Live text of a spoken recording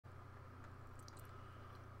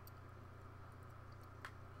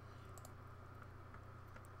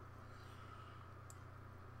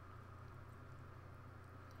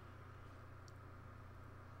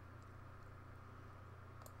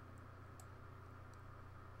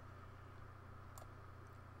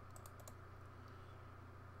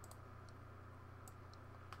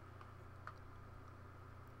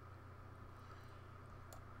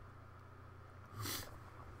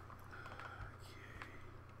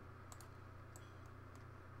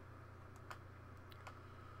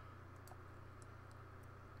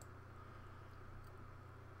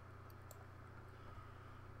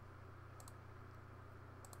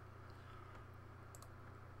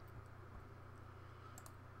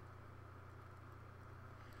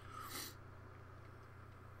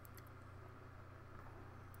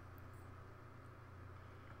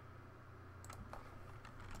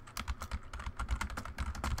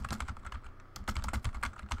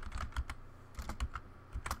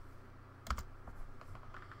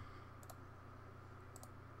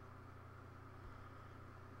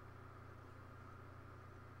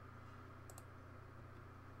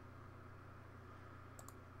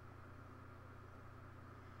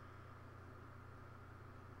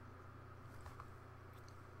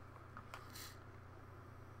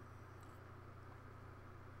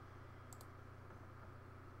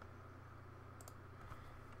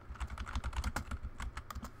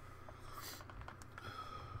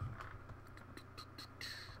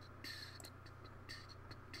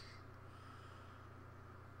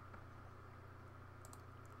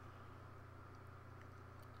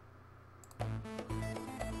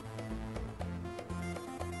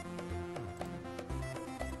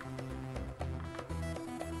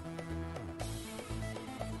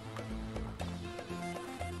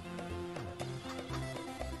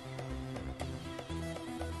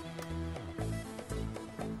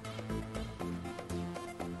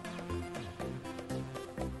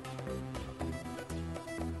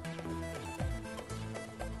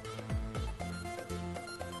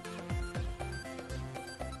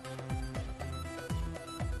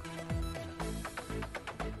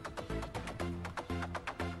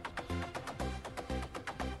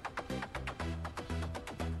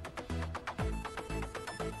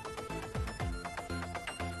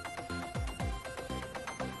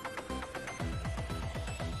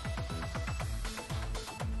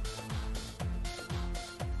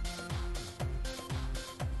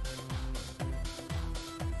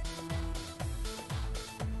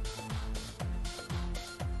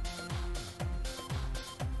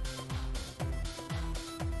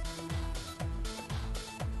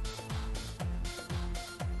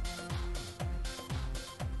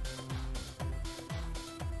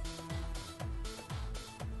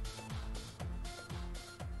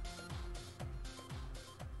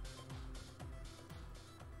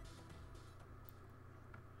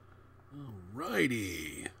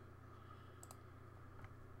Alrighty.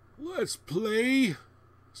 Let's play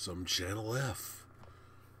some Channel F.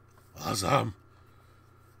 Awesome.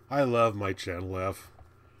 I love my Channel F.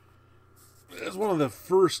 It's one of the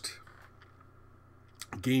first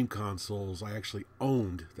game consoles I actually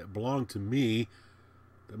owned that belonged to me,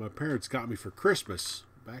 that my parents got me for Christmas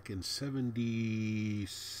back in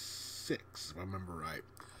 '76, if I remember right.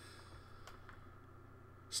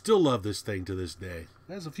 Still love this thing to this day.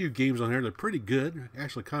 It has a few games on here that are pretty good,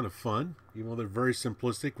 actually kind of fun, even though they're very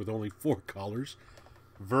simplistic with only 4 colors.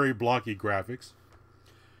 Very blocky graphics.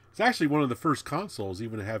 It's actually one of the first consoles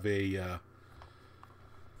even to have a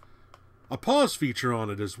pause feature on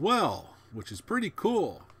it as well, which is pretty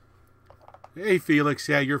cool. Hey Felix,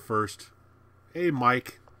 yeah, you're first. Hey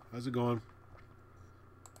Mike, how's it going?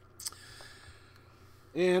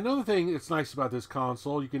 And another thing that's nice about this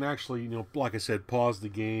console, you can actually, like I said, pause the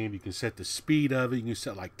game. You can set the speed of it. You can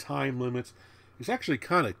set like time limits. It's actually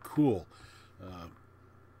kind of cool.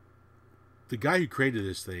 The guy who created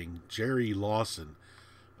this thing, Jerry Lawson,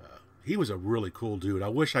 he was a really cool dude. I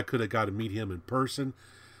wish I could have got to meet him in person.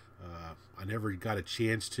 I never got a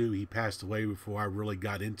chance to. He passed away before I really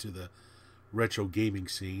got into the retro gaming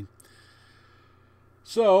scene.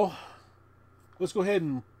 So, let's go ahead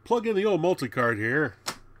and plug in the old multi-card here.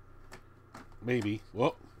 Maybe.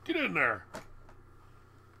 Well, get in there.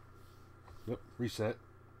 Yep, reset.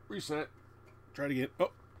 Reset. Try it again.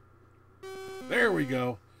 Oh. There we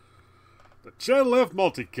go. The Channel F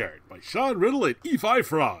multi-card by Sean Riddle and E5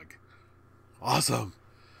 Frog. Awesome.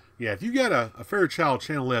 Yeah, if you got a Fairchild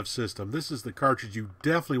Channel F system, this is the cartridge you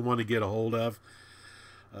definitely want to get a hold of.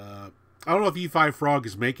 I don't know if E5 Frog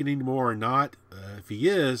is making anymore or not. If he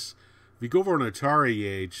is, if you go over on Atari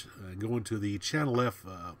Age and go into the Channel F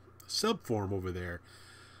subforum over there,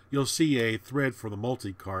 you'll see a thread for the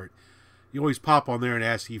multi-cart. You always pop on there and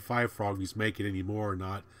ask E5 Frog if he's making any more or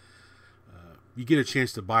not. You get a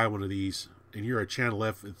chance to buy one of these, and you're a Channel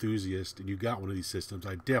F enthusiast, and you got one of these systems,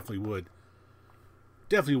 I definitely would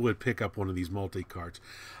pick up one of these multi-carts.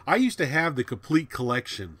 I used to have the complete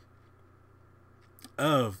collection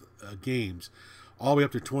of games, all the way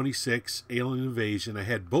up to 26, Alien Invasion. I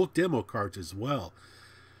had both demo carts as well.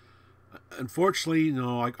 Unfortunately,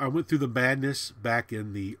 I went through the madness back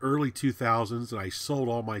in the early 2000s, and I sold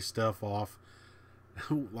all my stuff off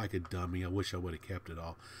like a dummy. I wish I would have kept it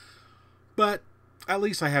all. But at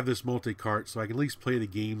least I have this multi-cart, so I can at least play the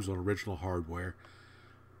games on original hardware.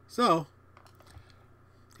 So,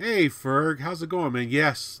 hey Ferg, how's it going, man?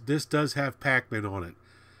 Yes, this does have Pac-Man on it.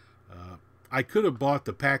 I could have bought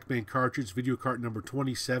the Pac-Man cartridge, video cart number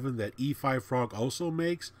 27, that E5 Frog also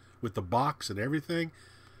makes, with the box and everything.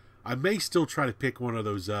 I may still try to pick one of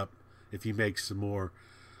those up if he makes some more,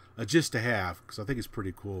 just to have, because I think it's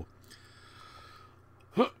pretty cool.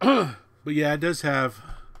 But yeah, it does have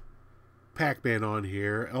Pac-Man on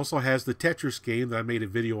here. It also has the Tetris game that I made a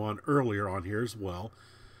video on earlier on here as well.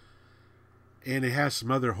 And it has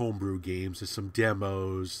some other homebrew games and some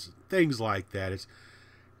demos, things like that. It's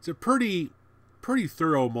a pretty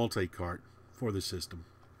thorough multi-cart for the system.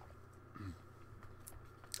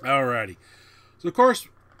 Alrighty. So of course,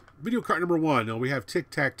 video cart number 1. Now we have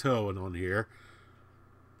Tic-Tac-Toe on here.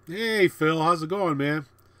 Hey Phil, how's it going, man?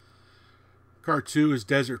 Cart 2 is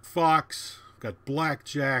Desert Fox. Got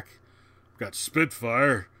Blackjack. Got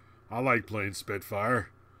Spitfire. I like playing Spitfire.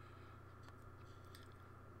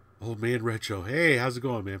 Old Man Retro. Hey, how's it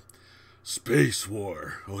going, man? Space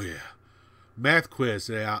War. Oh, yeah. Math Quiz.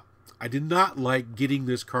 Yeah, I did not like getting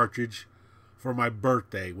this cartridge for my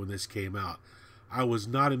birthday when this came out. I was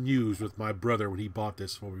not amused with my brother when he bought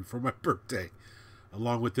this for me for my birthday.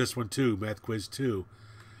 Along with this one, too. Math Quiz 2.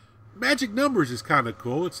 Magic Numbers is kind of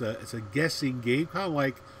cool. It's a guessing game. Kind of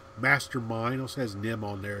like Mastermind. Also has Nim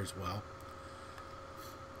on there as well.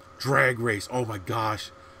 Drag Race. Oh my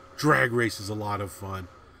gosh. Drag Race is a lot of fun.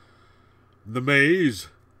 The Maze.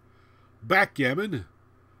 Backgammon.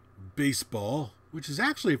 Baseball, which is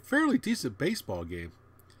actually a fairly decent baseball game.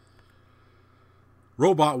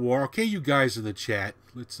 Robot War. Okay, you guys in the chat.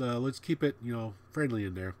 Let's keep it, friendly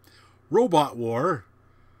in there. Robot War.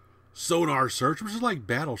 Sonar Search, which is like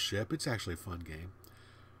Battleship. It's actually a fun game.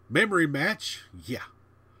 Memory Match. Yeah.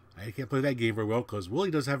 I can't play that game very well because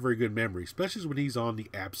Willie doesn't have very good memory, especially when he's on the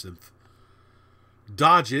absinthe.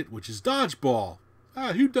 Dodge It, which is Dodgeball.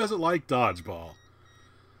 Who doesn't like Dodgeball?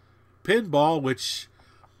 Pinball, which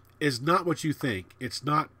is not what you think. It's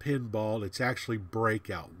not pinball. It's actually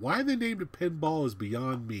Breakout. Why they named it pinball is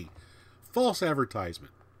beyond me. False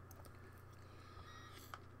advertisement.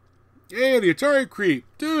 Hey, the Atari Creep.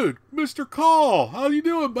 Dude, Mr. Call. How you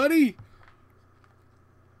doing, buddy?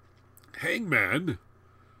 Hangman.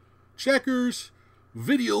 checkers,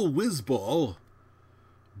 video whizball,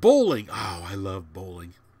 bowling. Oh, I love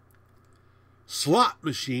bowling. Slot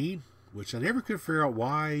machine, which I never could figure out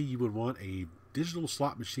why you would want a digital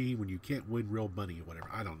slot machine when you can't win real money or whatever.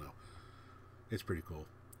 I don't know. It's pretty cool.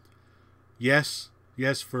 Yes,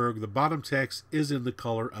 Ferg, the bottom text is in the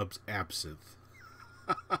color of absinthe.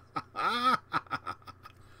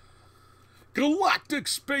 Galactic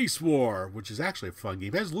Space War, which is actually a fun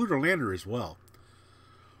game. It has Lunar Lander as well.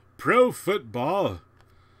 Pro Football.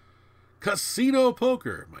 Casino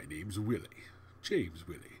Poker. My name's Willie. James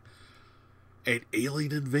Willie. And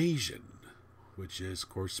Alien Invasion, which is, of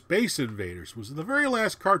course, Space Invaders, was the very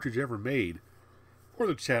last cartridge ever made for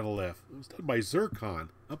the Channel F. It was done by Zircon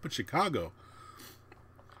up in Chicago.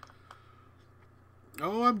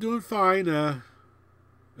 Oh, I'm doing fine,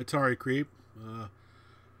 Atari Creep.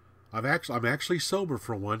 I'm actually sober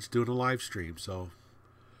for once doing a live stream, so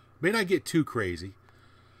may not get too crazy.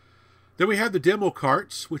 Then we have the demo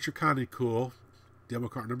carts, which are kind of cool. Demo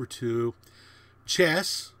cart number 2.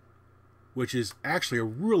 Chess, which is actually a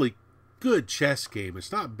really good chess game.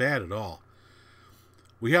 It's not bad at all.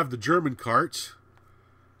 We have the German carts.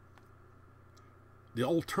 The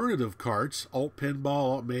alternative carts, Alt Pinball,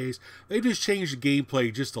 Alt Maze, they just changed the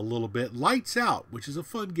gameplay just a little bit. Lights Out, which is a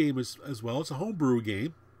fun game as well. It's a homebrew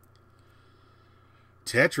game.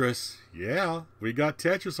 Tetris. Yeah, we got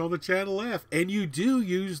Tetris on the Channel F. And you do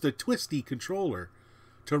use the twisty controller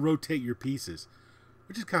to rotate your pieces,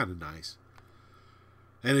 which is kind of nice.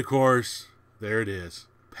 And, of course, there it is.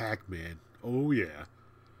 Pac-Man. Oh, yeah.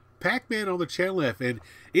 Pac-Man on the Channel F. And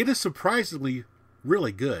it is surprisingly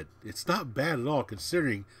really good. It's not bad at all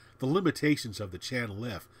considering the limitations of the Channel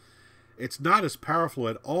F. It's not as powerful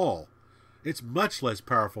at all. It's much less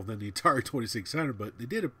powerful than the Atari 2600, but they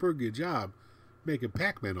did a pretty good job making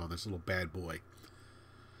Pac-Man on this little bad boy.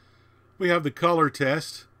 We have the color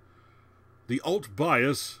test, the Alt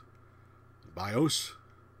BIOS,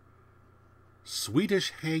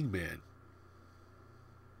 Swedish Hangman.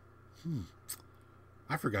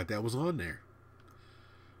 I forgot that was on there.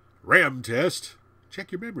 RAM test.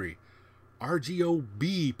 Check your memory.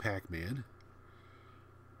 RGOB Pac-Man.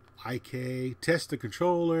 IK. Test the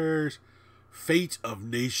controllers. Fate of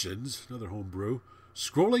Nations. Another homebrew.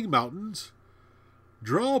 Scrolling Mountains.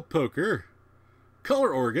 Draw Poker.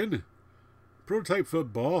 Color Organ. Prototype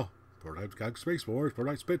Football. Prototype Galactic Space Wars.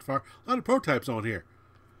 Prototype Spitfire. A lot of prototypes on here.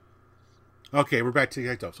 Okay, we're back to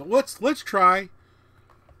tic-tac-toe. So let's try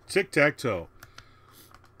tic-tac-toe.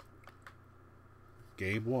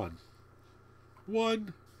 Game 1.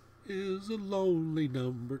 1 is a lonely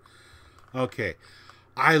number. Okay.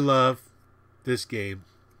 I love this game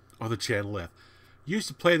on the Channel F. Used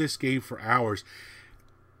to play this game for hours.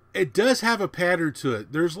 It does have a pattern to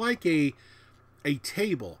it. There's like a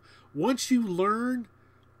table. Once you learn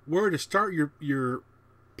where to start your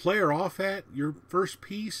player off at, your first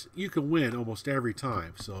piece, you can win almost every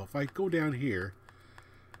time. So if I go down here,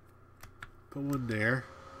 put one there,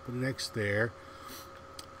 put an X there,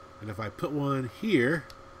 and if I put one here,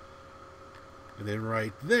 and then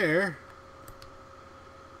right there,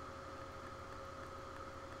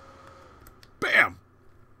 bam!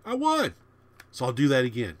 I won! So I'll do that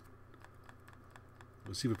again.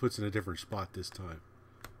 Let's see if it puts in a different spot this time.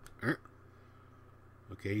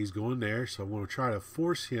 Okay, he's going there, so I'm going to try to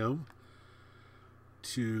force him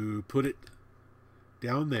to put it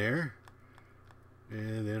down there,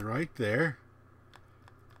 and then right there.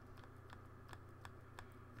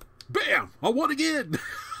 Bam! I won again!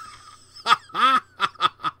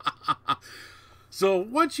 So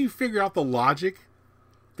once you figure out the logic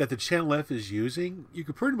that the Channel F is using, you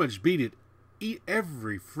can pretty much beat it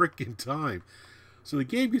every freaking time. So the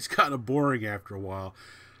game gets kind of boring after a while.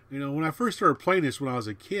 You know, when I first started playing this when I was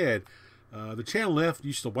a kid, the Channel F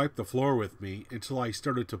used to wipe the floor with me until I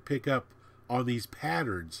started to pick up on these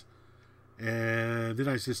patterns. And then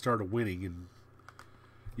I just started winning, and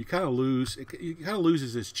you kind of lose. It kind of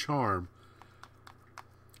loses its charm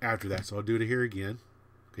after that. So I'll do it here again.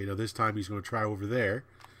 Okay, now this time he's going to try over there.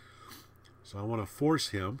 So I want to force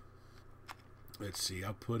him. Let's see,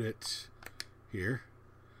 I'll put it here.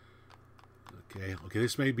 Okay,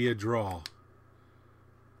 this may be a draw.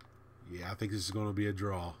 Yeah, I think this is going to be a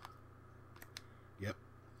draw. Yep,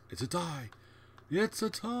 it's a tie. It's a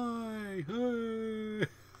tie. Hey.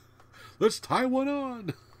 Let's tie one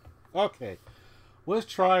on. Okay, let's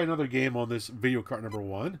try another game on this video cart number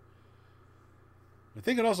 1. I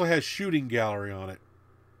think it also has shooting gallery on it.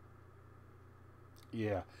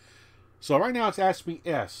 Yeah. So right now it's asking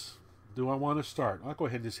me S. Do I want to start? I'll go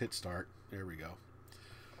ahead and just hit start. There we go.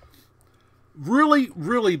 Really,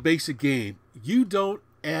 really basic game. You don't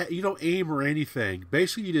aim or anything.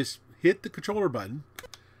 Basically, you just hit the controller button.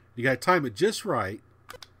 You got to time it just right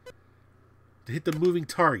to hit the moving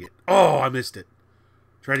target. Oh, I missed it.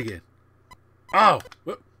 Try it again. Oh.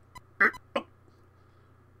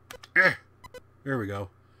 There we go.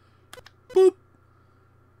 Boop.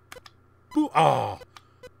 Boop. Oh.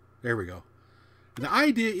 There we go. And the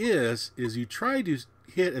idea is you try to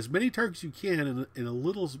hit as many targets as you can in a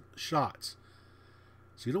little shots.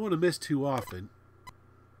 So you don't want to miss too often.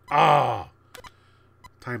 Oh.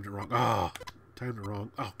 Timed it wrong. Oh. Timed it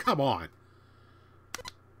wrong. Oh, come on.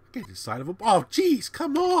 I can't decide of them. Oh, jeez.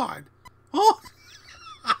 Come on. Oh.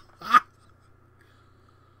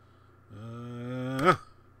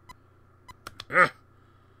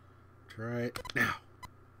 Try it now.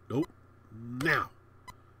 Nope. Now.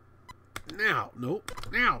 Now. Nope.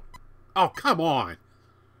 Now. Oh, come on.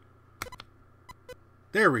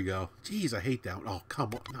 There we go. Jeez, I hate that one. Oh,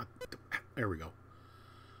 come on. Not, there we go.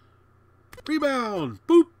 Rebound.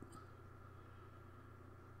 Boop.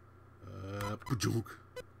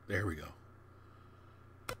 There we go.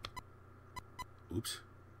 Oops.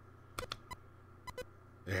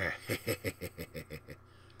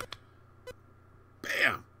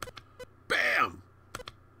 Bam. Bam.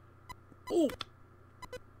 Oh.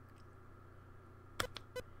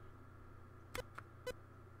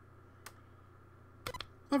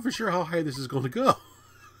 Not for sure how high this is going to go.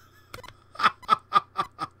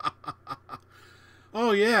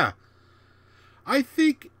 Oh, yeah. I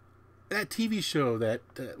think that TV show that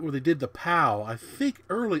where they did the POW, I think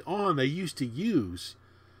early on they used to use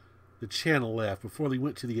the Channel F before they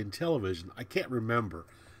went to the Intellivision. I can't remember.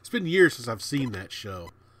 It's been years since I've seen that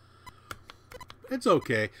show. It's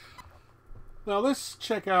okay. Now let's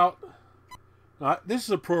check out. This is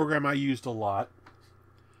a program I used a lot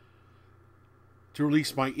to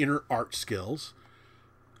release my inner art skills.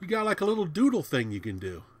 You got like a little doodle thing you can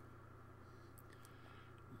do.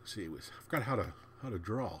 Let's see, I forgot how to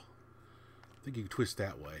draw. I think you can twist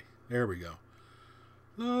that way. There we go.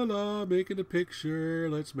 La la, making a picture.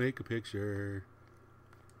 Let's make a picture.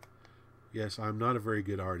 Yes, I'm not a very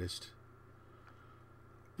good artist.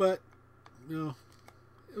 But, you know,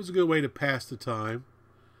 it was a good way to pass the time.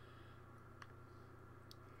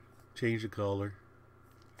 Change the color.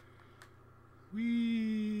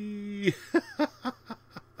 Whee!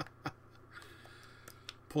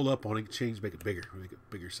 Pull up on it, change, make it bigger. Make it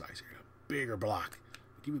bigger size here. Bigger block.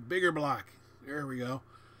 Give me a bigger block. There we go.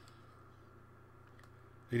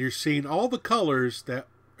 And you're seeing all the colors that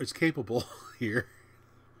it's capable here.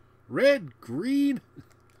 Red, green,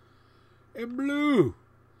 and blue.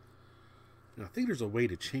 And I think there's a way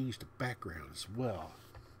to change the background as well.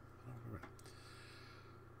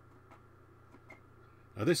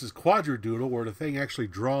 Now this is quadradoodle, where the thing actually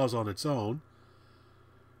draws on its own,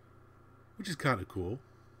 which is kind of cool.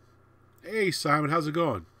 Hey Simon, how's it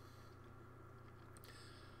going?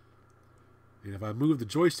 And if I move the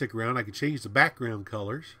joystick around, I can change the background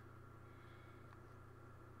colors.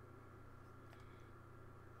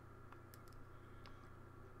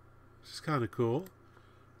 This is kind of cool.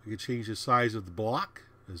 I can change the size of the block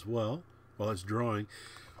as well while it's drawing.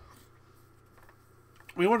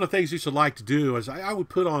 I mean, one of the things I used to like to do is I would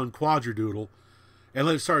put on quadradoodle and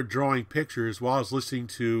let it start drawing pictures while I was listening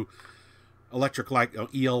to Electric Light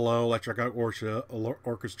ELO, Electric Light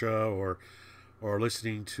Orchestra, or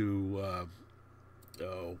listening to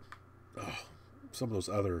some of those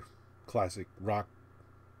other classic rock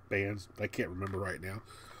bands I can't remember right now.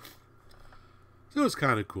 So it was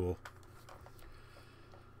kind of cool.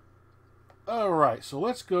 All right, so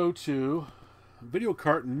let's go to video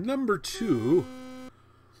cart number 2.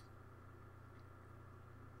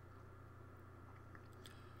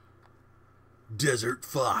 Desert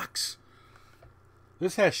Fox.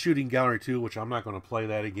 This has Shooting Gallery 2, which I'm not going to play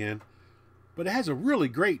that again. But it has a really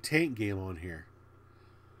great tank game on here.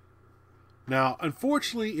 Now,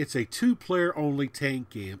 unfortunately, it's a 2-player only tank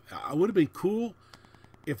game. It would have been cool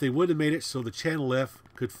if they would have made it so the Channel F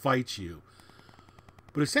could fight you.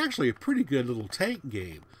 But it's actually a pretty good little tank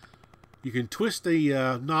game. You can twist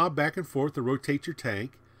the knob back and forth to rotate your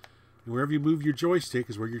tank. And wherever you move your joystick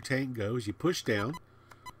is where your tank goes. You push down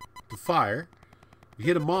to fire. You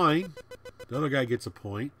hit a mine, the other guy gets a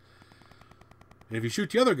point. And if you shoot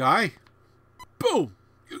the other guy, boom,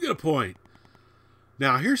 you get a point.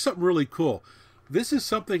 Now, here's something really cool. This is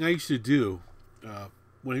something I used to do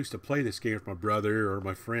when I used to play this game with my brother or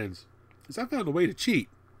my friends. Is I found a way to cheat.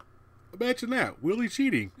 Imagine that. Willy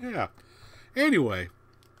cheating. Yeah. Anyway,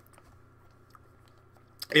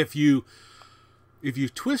 if you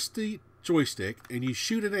twist the joystick and you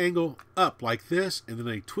shoot an angle up like this and then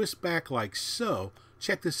they twist back like so,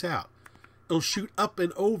 check this out. It'll shoot up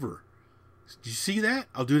and over Did you see that?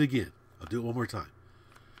 I'll do it again. I'll do it one more time.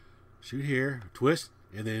 Shoot here, twist,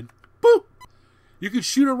 and then boop. You can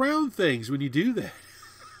shoot around things when you do that.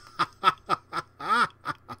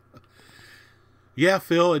 Yeah,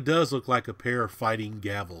 Phil, it does look like a pair of fighting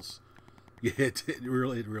gavels. Yeah, it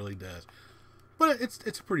really does. But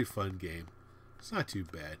it's a pretty fun game. It's not too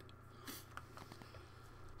bad.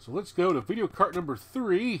 So let's go to video cart number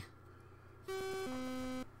 3.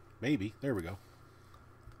 Maybe. There we go.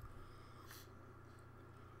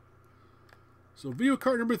 So video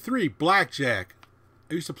cart number 3, Blackjack.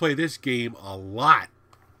 I used to play this game a lot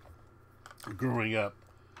growing up.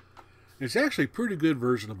 It's actually a pretty good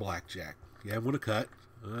version of Blackjack. Yeah, I'm going to cut.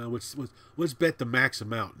 Let's bet the max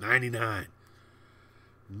amount. 99.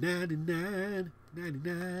 99.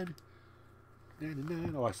 99.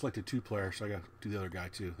 99. Oh, I selected 2 players, so I got to do the other guy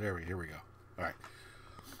too. Here we go. All right.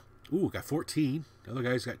 Ooh, got 14. The other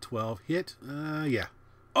guy's got 12. Hit. Yeah.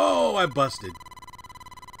 Oh, I busted.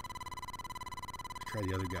 Let's try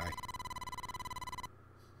the other guy.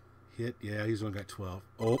 Hit. Yeah, he's only got 12.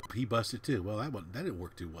 Oh, he busted too. Well, that didn't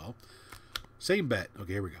work too well. Same bet.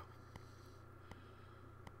 Okay, here we go.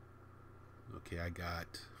 Okay, I got,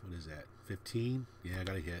 what is that? 15? Yeah, I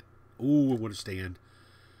got a hit. Ooh, I want to stand.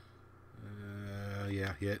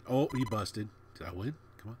 Yeah, hit. Oh, he busted. Did I win?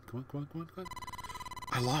 Come on.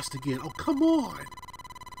 I lost again. Oh, come on.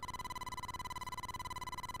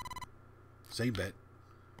 Same bet.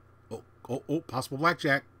 Oh, possible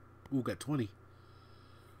blackjack. Ooh, got 20.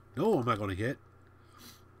 No, I'm not going to hit.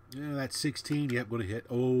 Yeah, that's 16. Yep, going to hit.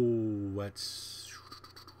 Oh, that's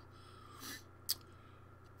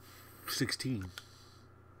 16.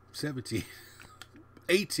 17.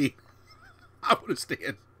 18. I want to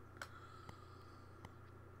stand.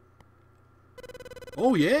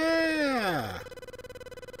 Oh, yeah.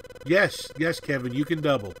 Yes, Kevin, you can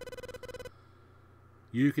double.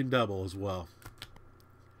 You can double as well.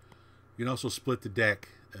 You can also split the deck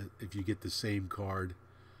if you get the same card.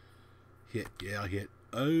 Hit. Yeah, I'll hit.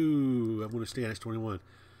 Oh, I'm going to stand. That's 21.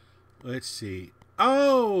 Let's see.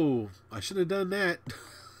 Oh, I should have done that.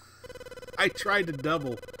 I tried to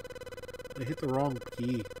double. I hit the wrong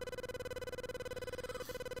key.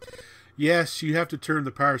 Yes, you have to turn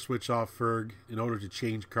the power switch off, Ferg, in order to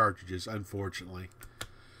change cartridges, unfortunately.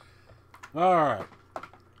 Alright.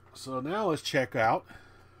 So now let's check out.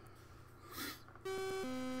 I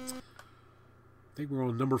think we're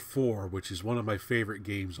on number 4, which is one of my favorite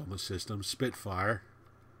games on the system, Spitfire.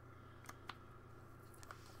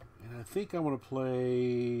 And I think I want to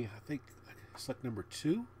play, select number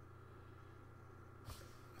 2.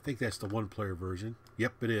 I think that's the 1-player version.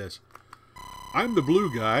 Yep, it is. I'm the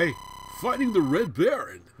blue guy fighting the Red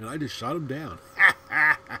Baron, and I just shot him down.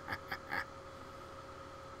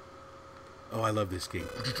 Oh, I love this game.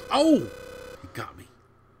 Oh! He got me.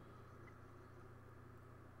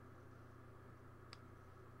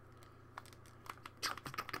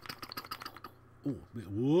 Oh, man.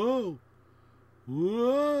 Whoa!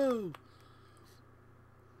 Whoa!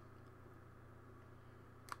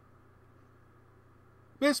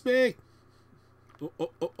 Miss me!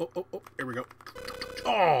 Oh. Here we go.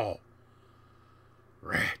 Oh!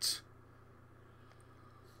 Rats.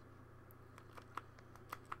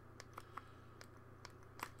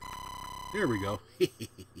 There we go.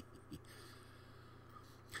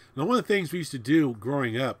 Now, one of the things we used to do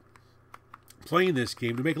growing up, playing this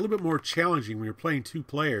game, to make it a little bit more challenging when you're playing 2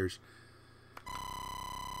 players,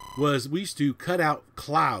 was we used to cut out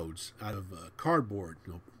clouds out of cardboard,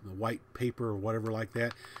 the white paper or whatever like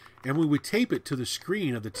that, and we would tape it to the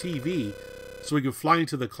screen of the TV so we could fly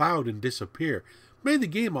into the cloud and disappear. Made the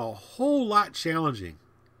game a whole lot challenging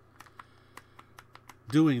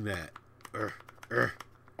doing that.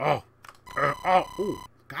 Oh,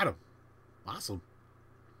 got him. Awesome.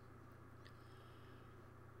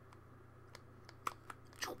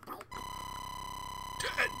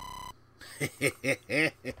 Dead.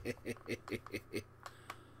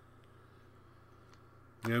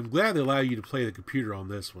 Yeah, I'm glad they allow you to play the computer on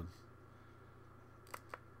this one.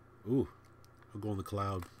 Ooh, I'll go in the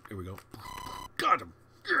cloud. There we go. Got him.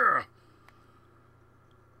 Yeah.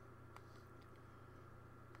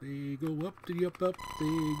 They go up, diddy up, they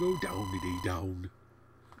go down, diddy down.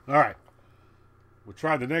 Alright. We'll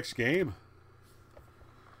try the next game.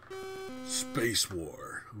 Space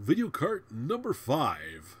War. Video cart number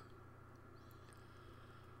 5.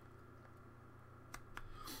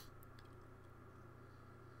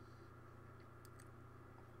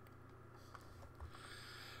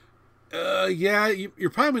 Yeah, you're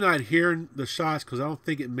probably not hearing the shots because I don't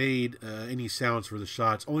think it made any sounds for the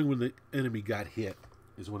shots. Only when the enemy got hit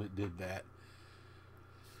is when it did that.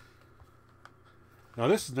 Now,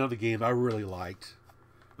 this is another game I really liked.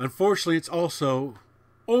 Unfortunately, it's also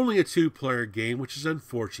only a 2-player game, which is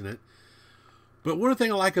unfortunate. But one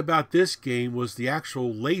thing I like about this game was the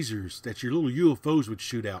actual lasers that your little UFOs would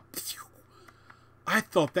shoot out. I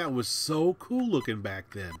thought that was so cool looking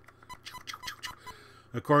back then.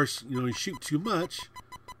 Of course, you know, you shoot too much,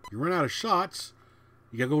 you run out of shots,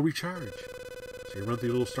 you gotta go recharge. So you run through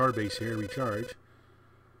your little star base here, recharge.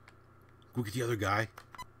 Go get the other guy.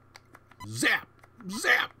 Zap!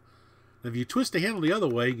 Zap! And if you twist the handle the other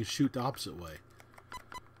way, you can shoot the opposite way.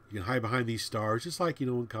 You can hide behind these stars, just like, you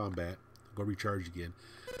know, in combat. Go recharge again.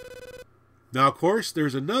 Now, of course,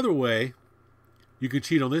 there's another way you can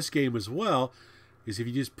cheat on this game as well, is if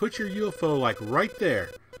you just put your UFO, like, right there.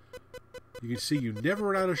 You can see you never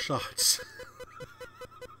run out of shots.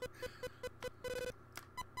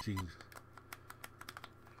 Jeez.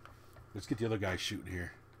 Let's get the other guy shooting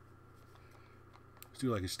here. Let's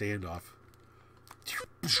do like a standoff.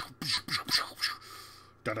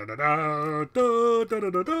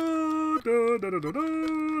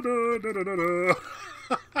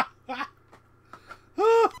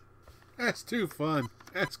 That's too fun.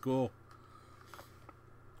 That's cool.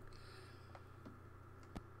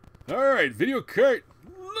 Alright, video cart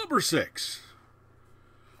number 6.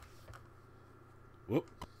 Whoop.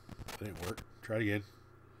 That didn't work. Try it again.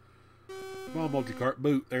 Come on, multi-cart.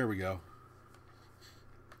 Boot. There we go.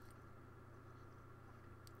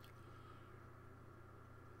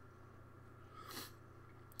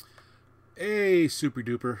 Hey, super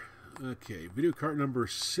duper. Okay, video cart number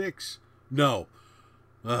 6. No.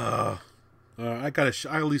 I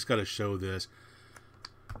at least gotta show this.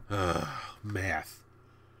 Math.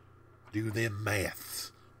 Do them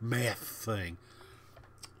math thing.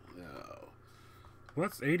 Oh.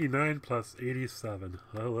 What's 89 plus 87?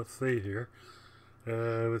 Well, let's see here.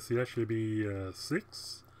 Let's see, that should be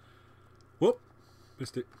 6. Whoop.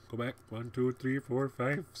 Missed it. Go back. 1, 2, 3, 4,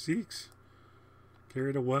 5, 6.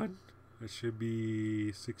 Carry the 1. That should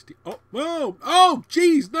be 60. Oh, whoa. Oh,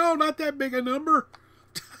 jeez. No, not that big a number.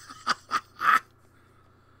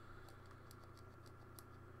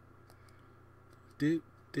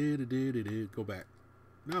 Go back.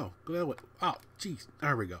 No, go that way. Oh, jeez.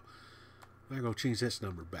 There we go. I'm going to change this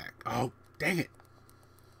number back. Oh, dang it.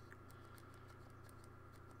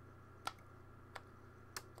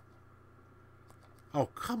 Oh,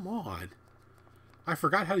 come on. I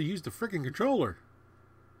forgot how to use the freaking controller.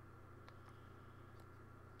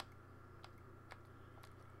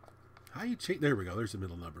 How you change? There we go. There's the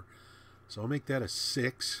middle number. So I'll make that a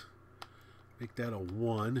 6. Make that a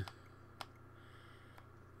 1.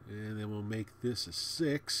 And then we'll make this a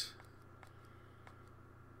 6.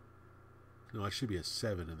 No, it should be a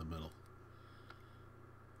 7 in the middle.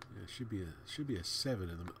 Yeah, it should be a 7 in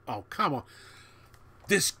the middle. Oh, come on.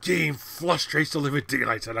 This game frustrates the living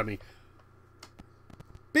daylights out of me.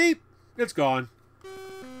 Beep. It's gone.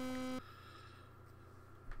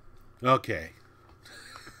 Okay.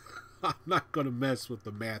 I'm not going to mess with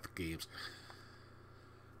the math games.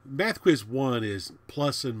 Math Quiz 1 is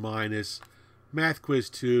plus and minus. Math Quiz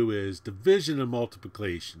 2 is division and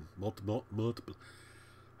multiplication.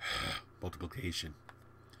 Multiplication.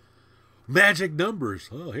 Magic numbers.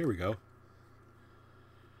 Oh, here we go.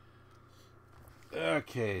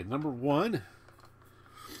 Okay, number 1.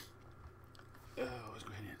 Let's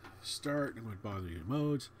go ahead and start. I'm going to bother you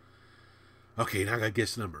modes. Okay, now I got to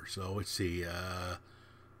guess the number. So let's see.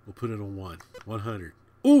 We'll put it on 1. 100.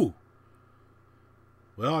 Ooh!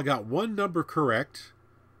 Well, I got one number correct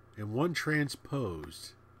and one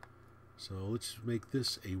transposed. So let's make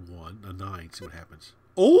this a 1, a 9, see what happens.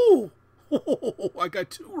 Oh! I got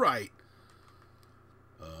 2 right.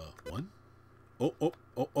 1.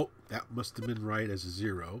 Oh. That must have been right as a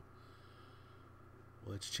 0.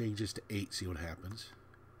 Let's change this to 8, see what happens.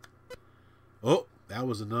 Oh, that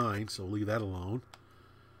was a 9, so leave that alone.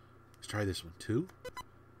 Let's try this one. 2.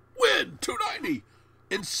 Win! 290!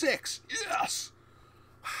 And 6! Yes!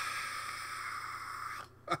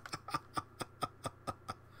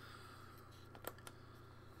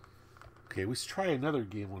 Okay, let's try another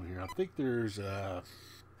game on here. I think there's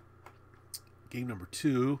game number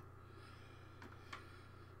 2.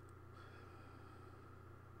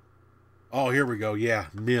 Oh, here we go. Yeah,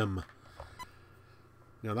 NIM.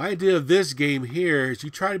 Now, the idea of this game here is you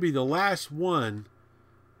try to be the last one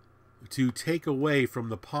to take away from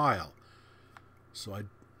the pile. So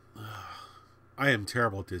I am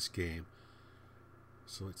terrible at this game.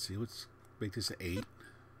 So let's see. Let's make this an 8.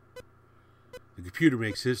 The computer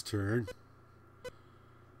makes his turn.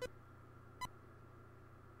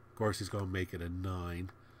 Of course, he's going to make it a 9.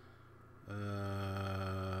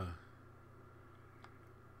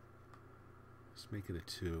 Let's make it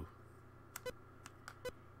a 2.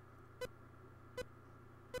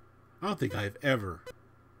 I don't think I've ever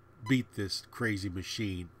beat this crazy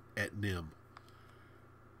machine at NIM.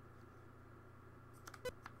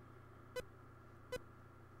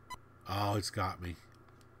 Oh, it's got me.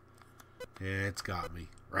 Yeah, it's got me.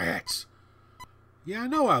 Rats. Yeah, I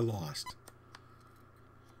know I lost.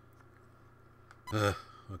 Okay,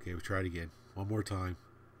 we'll try it again. One more time.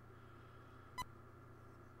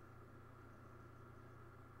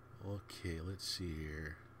 Okay, let's see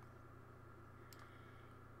here.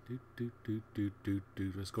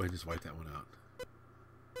 Let's go ahead and just wipe that one out.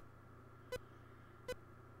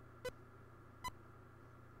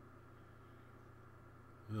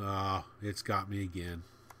 Oh, it's got me again.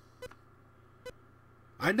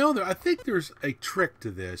 I know that I think there's a trick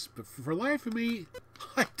to this, but for life of me,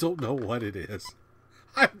 I don't know what it is.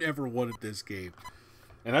 I've never won at this game.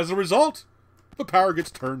 And as a result, the power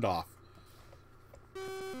gets turned off.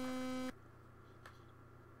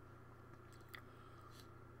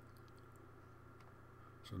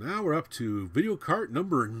 So now we're up to video cart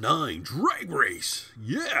number 9, Drag Race.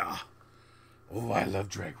 Yeah. Oh, I love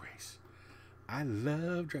Drag Race. I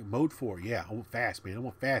love drag mode 4. Yeah, I want fast, man. I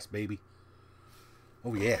want fast, baby.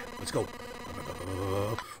 Oh yeah, let's go.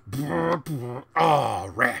 Ah, oh,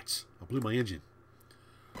 rats! I blew my engine.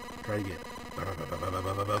 Try it again. What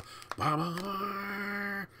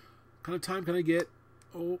kind of time can I get?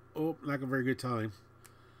 Oh, not a very good time.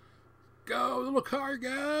 Go, little car,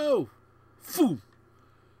 go! Foo!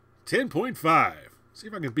 10.5. See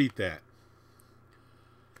if I can beat that.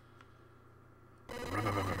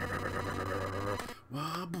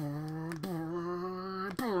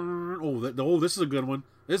 Oh, this is a good one.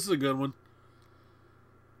 This is a good one.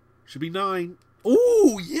 Should be 9.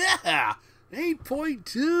 Oh, yeah!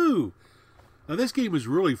 8.2. Now, this game is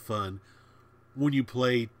really fun when you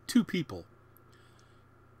play 2 people.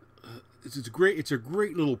 It's great. It's a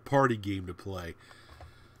great little party game to play.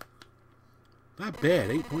 Not bad.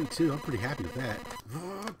 8.2. I'm pretty happy with that.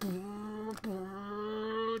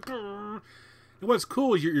 And what's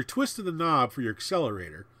cool is you're twisting the knob for your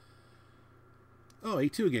accelerator. Oh,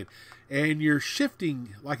 8.2 again. And you're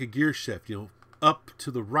shifting like a gear shift. You know, up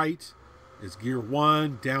to the right is gear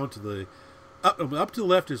 1, down to the up to the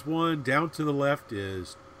left is 1, down to the left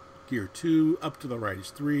is gear 2, up to the right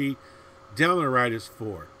is 3, down to the right is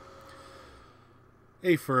 4.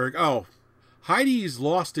 Hey, Ferg. Oh, Heidi's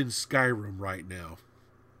lost in Skyrim right now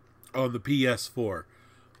on the PS4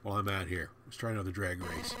 while I'm out here. Let's try another drag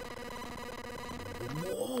race.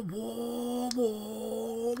 Whoa, whoa,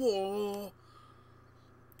 whoa, whoa.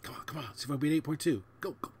 Come on. See if I can beat 8.2.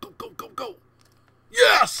 Go, go, go, go, go, go.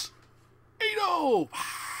 Yes! 8-0!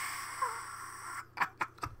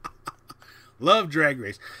 Love Drag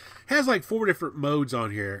Race. Has like 4 different modes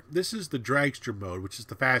on here. This is the dragster mode, which is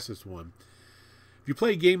the fastest one. If you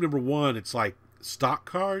play game number 1, it's like stock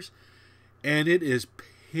cars, and it is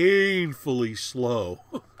painfully slow.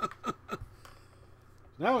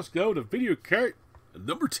 Now let's go to video cart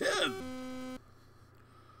number 10.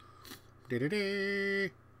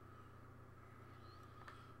 Da-da-da.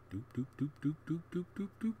 Doop, doop, doop, doop, doop, doop, doop,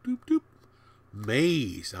 doop, doop, doop.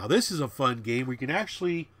 Maze. Now this is a fun game where you can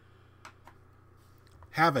actually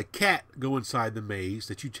have a cat go inside the maze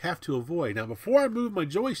that you have to avoid. Now before I move my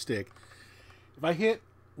joystick, if I hit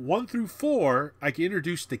 1 through 4, I can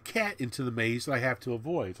introduce the cat into the maze that I have to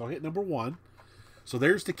avoid. So I'll hit number 1. So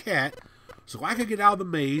there's the cat. So I can get out of the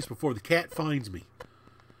maze before the cat finds me.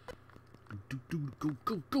 Go,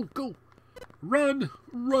 go, go, go. Run!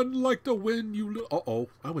 Run like the wind, you little... Uh-oh,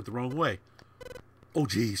 I went the wrong way. Oh,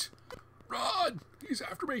 jeez. Run! He's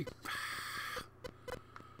after me.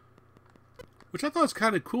 Which I thought was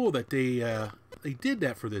kind of cool that they did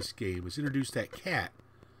that for this game, was introduce that cat.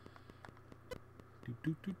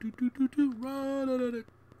 Run!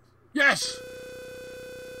 Yes!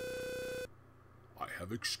 I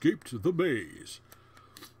have escaped the maze.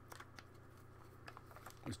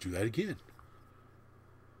 Let's do that again.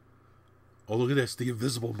 Oh, look at this, the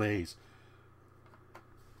invisible maze.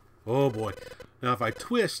 Oh, boy. Now, if I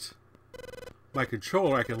twist my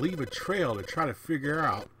controller, I can leave a trail to try to figure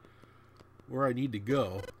out where I need to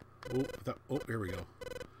go. Oh, here we go.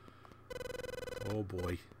 Oh,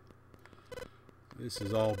 boy. This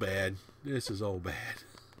is all bad. This is all bad.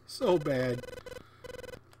 So bad.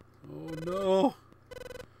 Oh, no.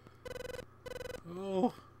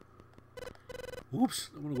 Oh. Oops,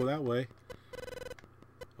 I'm going to go that way.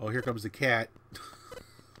 Oh, here comes the cat.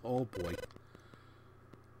 Oh, boy.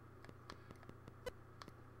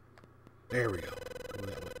 There we go. Go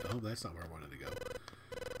that way. Oh, that's not where I wanted to go.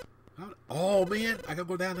 Oh, man. I got to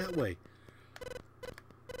go down that way.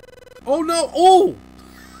 Oh no! Oh!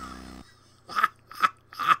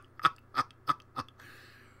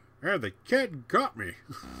 Yeah, the cat got me.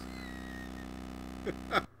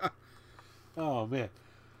 Oh man.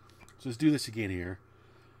 So let's do this again here.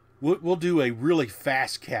 We'll do a really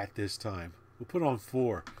fast cat this time. We'll put on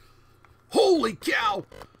 4. Holy cow!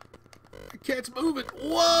 The cat's moving.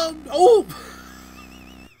 Whoa! Oh!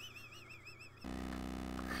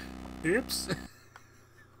 Oops.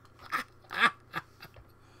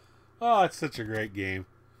 Oh, it's such a great game.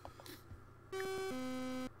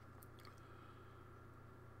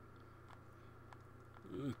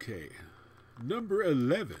 Okay. Number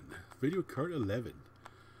 11. Video card 11.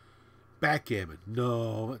 Backgammon.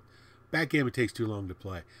 No. Backgammon takes too long to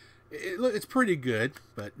play. It's pretty good,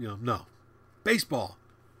 but, you know, no. Baseball.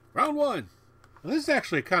 Round 1. Well, this is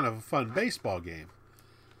actually kind of a fun baseball game.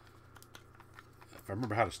 If I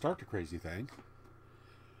remember how to start the crazy thing.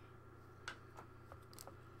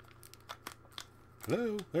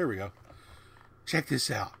 Hello. There we go. Check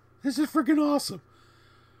this out. This is freaking awesome.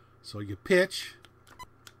 So you pitch.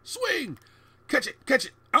 Swing. Catch it. Catch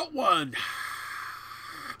it. Out 1.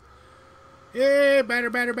 Yeah,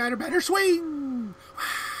 batter, swing!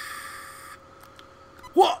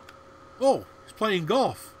 What? Oh, he's playing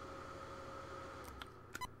golf.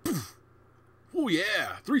 Poof. Oh,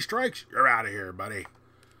 yeah. 3 strikes. You're out of here, buddy.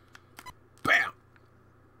 Bam!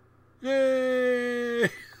 Yay!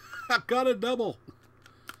 I got a double.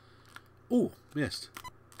 Ooh, missed.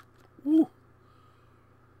 Ooh.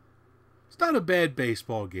 It's not a bad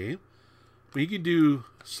baseball game. I mean, you can do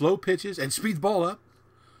slow pitches and speed the ball up.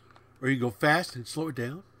 Or you can go fast and slow it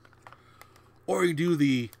down. Or you can do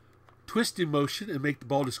the twisting motion and make the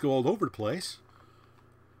ball just go all over the place.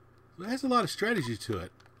 It has a lot of strategy to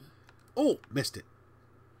it. Oh, missed it.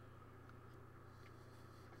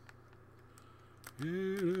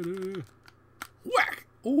 Whack!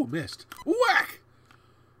 Oh, missed. Whack!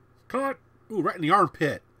 Caught. Ooh, right in the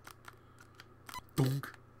armpit.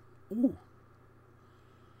 Dunk. Ooh.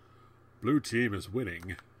 Blue team is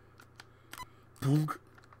winning. Dunk.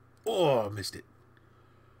 Oh, missed it.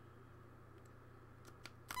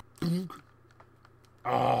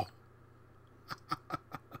 Oh.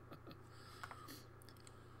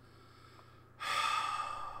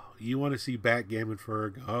 You want to see backgammon,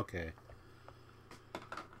 Ferg? Okay.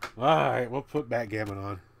 Alright, we'll put backgammon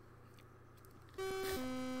on.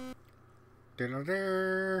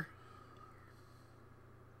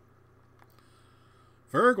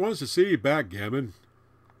 Ferg wants to see backgammon.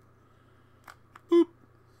 Boop.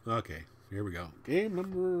 Okay, here we go. Game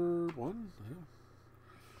number 1.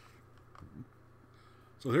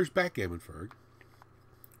 So there's backgammon, Ferg.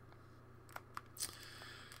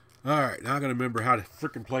 Alright, now I gotta remember how to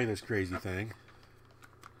frickin' play this crazy thing.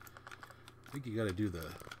 I think you gotta do the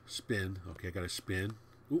spin. Okay, I gotta spin.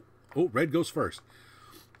 Ooh, oh, red goes first.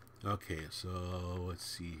 Okay, so let's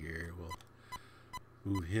see here. We'll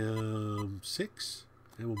move him 6,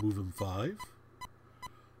 and we'll move him 5.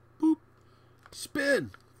 Boop.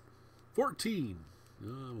 Spin. 14.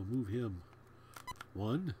 We'll move him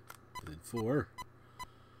 1, and then 4.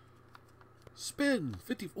 Spin.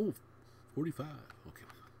 50. Oh, 45. Okay.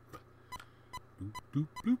 Bloop, bloop,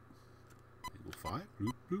 bloop. Go 5.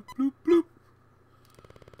 Bloop, bloop, bloop, bloop.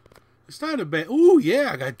 It's not a bad... Oh,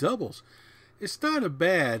 yeah, I got doubles. It's not a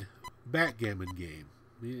bad backgammon game.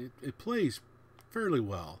 I mean, it plays fairly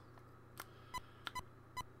well.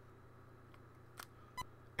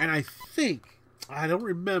 And I think... I don't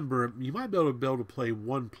remember. You might be able to play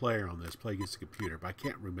one player on this, play against the computer, but I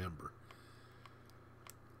can't remember.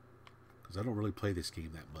 Because I don't really play this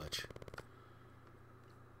game that much.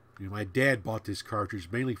 I mean, my dad bought this cartridge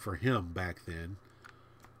mainly for him back then.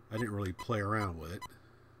 I didn't really play around with it.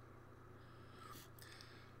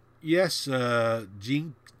 Yes,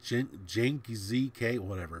 Jenk ZK,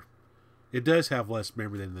 whatever. It does have less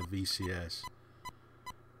memory than the VCS.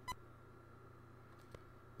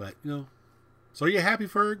 But, you know. So are you happy,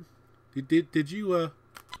 Ferg? Did you, are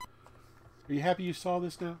you happy you saw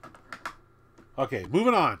this now? Okay,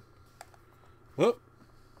 moving on. Whoop.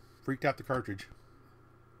 Freaked out the cartridge.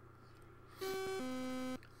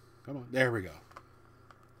 Come on. There we go.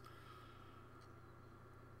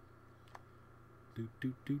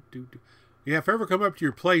 Yeah, if I ever come up to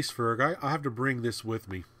your place, Ferg, I'll have to bring this with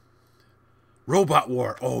me. Robot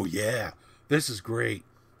War. Oh, yeah. This is great.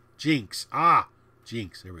 Jinx. Ah,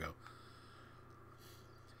 Jinx. There we go.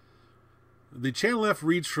 The Channel F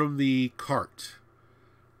reads from the cart.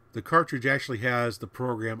 The cartridge actually has the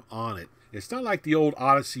program on it. It's not like the old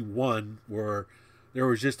Odyssey 1 where there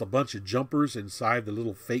was just a bunch of jumpers inside the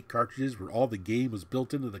little fake cartridges where all the game was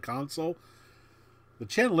built into the console. The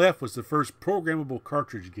Channel F was the first programmable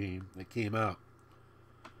cartridge game that came out,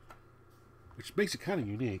 which makes it kind of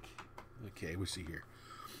unique. Okay, we'll see here.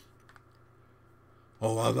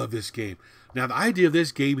 Oh, I love this game. Now, the idea of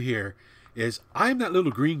this game here is I'm that little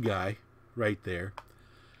green guy right there,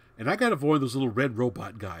 and I got to avoid those little red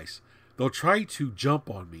robot guys. They'll try to jump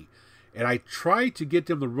on me, and I try to get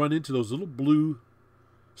them to run into those little blue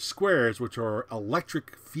squares, which are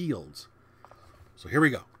electric fields. So here we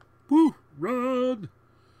go. Woo! Run!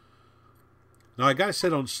 Now, I got to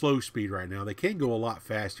set on slow speed right now. They can go a lot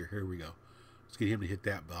faster. Here we go. Let's get him to hit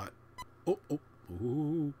that bot. Oh, oh,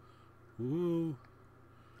 ooh, ooh.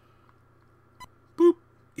 Boop.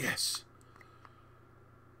 Yes.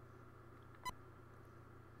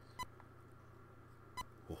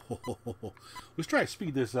 Oh, let's try to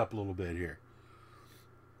speed this up a little bit here.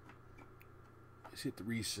 Let's hit the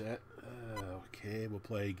reset. Okay, we'll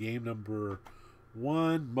play game number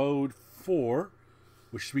 1, mode 4,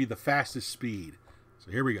 which should be the fastest speed.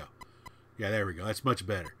 So here we go. Yeah, there we go. That's much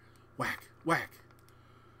better. Whack, whack.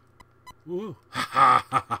 Whoa.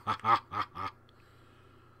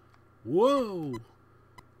 Whoa.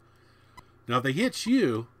 Now, if they hit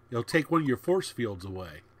you, they'll take one of your force fields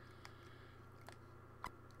away.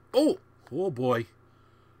 Oh! Oh, boy.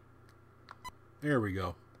 There we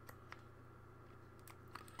go.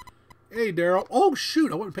 Hey, Daryl. Oh,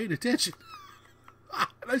 shoot. I wasn't paying attention.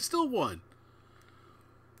 And I still won.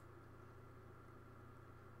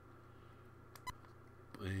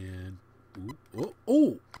 And... Oh!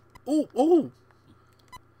 Oh! Oh! Oh!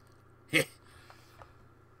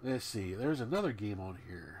 Let's see. There's another game on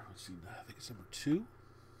here. Let's see. I think it's number 2.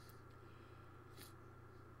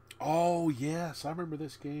 Oh, yes. I remember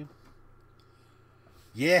this game.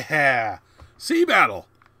 Yeah. Sea Battle.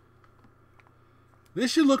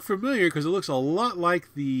 This should look familiar because it looks a lot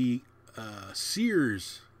like the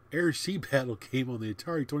Sears Air Sea Battle game on the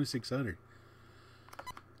Atari 2600.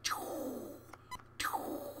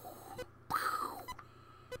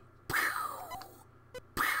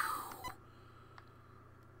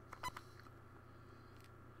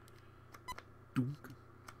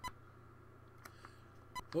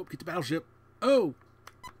 Oh, get the battleship. Oh,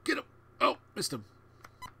 get him. Oh, missed him.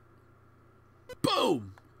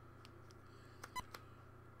 Boom.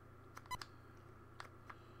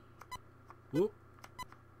 Whoop.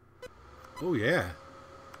 Oh, yeah.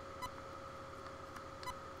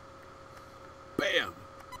 Bam.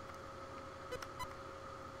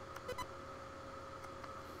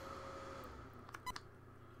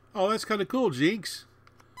 Oh, that's kind of cool, Jinx.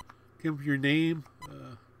 Give him your name.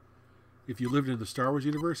 If you lived in the Star Wars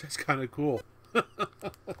universe, that's kind of cool.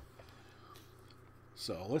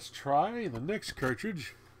 So let's try the next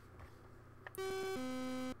cartridge.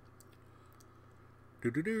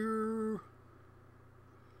 Do-do-do.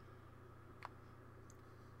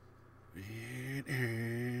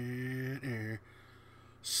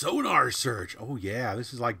 Sonar search. Oh yeah,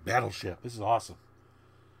 this is like Battleship. This is awesome.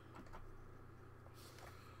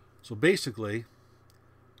 So basically,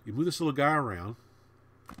 you move this little guy around,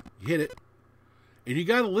 you hit it, and you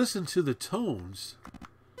got to listen to the tones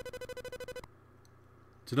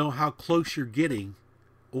to know how close you're getting.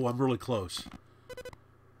 Oh, I'm really close.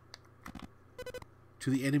 To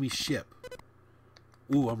the enemy ship.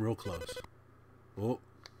 Ooh, I'm real close. Oh.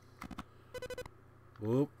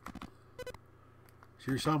 Oh. He's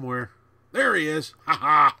here somewhere. There he is. Ha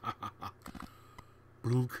ha ha ha.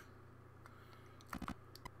 Blunk.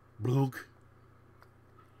 Blunk.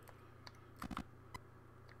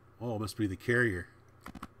 Oh, it must be the carrier.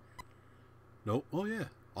 Nope. Oh, yeah.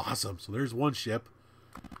 Awesome. So there's one ship.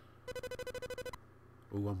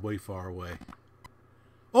 Oh, I'm way far away.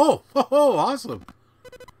 Oh! Oh, awesome.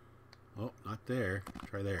 Oh, not there.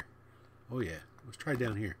 Try there. Oh, yeah. Let's try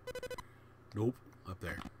down here. Nope. Up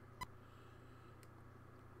there.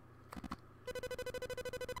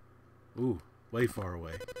 Ooh, way far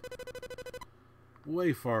away.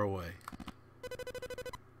 Way far away.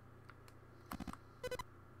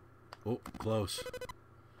 Oh, close.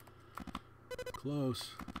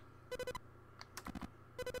 Close.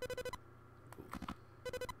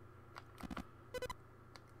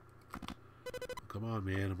 Come on,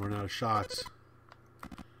 man. I'm running out of shots.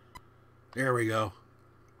 There we go.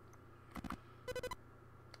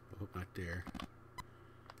 Oh, not there.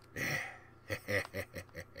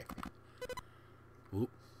 Oop,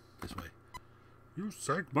 this way. You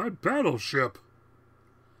sank my battleship.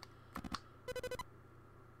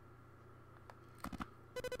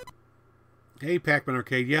 Hey, Pac-Man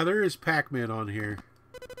Arcade. Yeah, there is Pac-Man on here.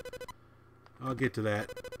 I'll get to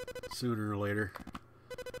that sooner or later.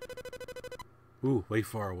 Ooh, way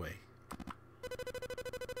far away.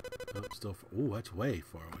 Oh, still. Oh, that's way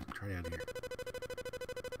far away. Try down here.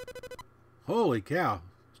 Holy cow!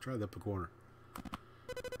 Let's try the upper corner.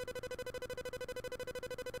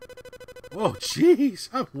 Oh, jeez!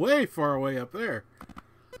 I'm way far away up there.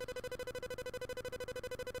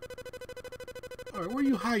 All right, where are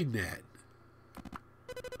you hiding at?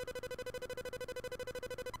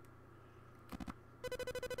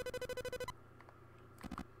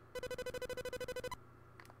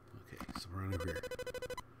 Okay, so we're on over here.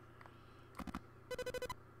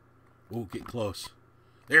 Oh, getting close.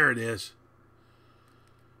 There it is.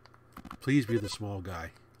 Please be the small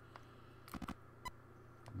guy.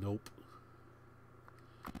 Nope.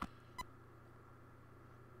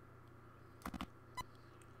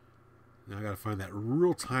 Now I gotta find that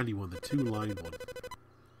real tiny one, the two-lined one. Let's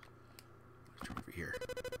try over here.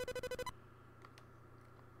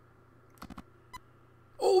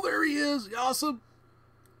 Oh, there he is! Awesome!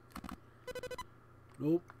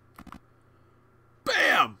 Nope.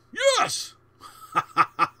 Bam! Yes!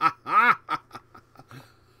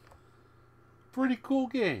 Pretty cool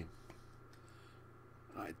game.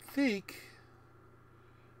 I think...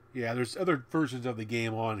 Yeah, there's other versions of the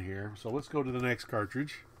game on here. So let's go to the next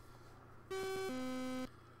cartridge.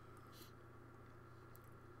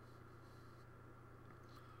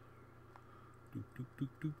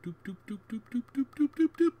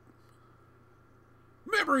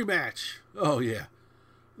 Memory match. Oh yeah,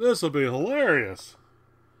 this will be hilarious.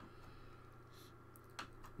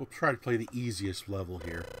 We'll try to play the easiest level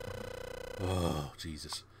here. Oh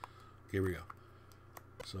Jesus. Here we go.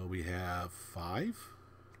 So we have 5.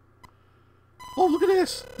 Oh, look at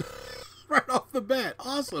this. Right off the bat.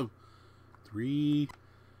 Awesome. 3.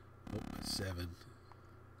 Oh, 7.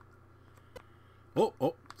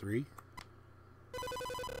 Oh, 3.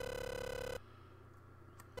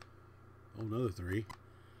 Oh, another 3.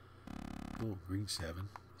 Oh, green 7.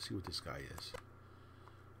 Let's see what this guy is.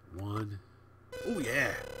 1. Oh,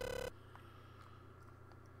 yeah.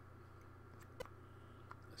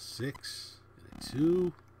 6 and a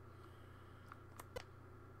 2.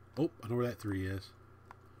 Oh, I know where that 3 is.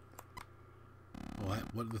 Oh,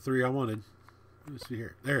 that wasn't the 3 I wanted. Let's see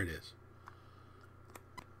here. There it is.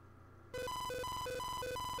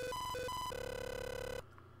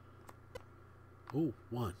 Oh,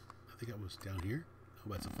 1. I think that was down here.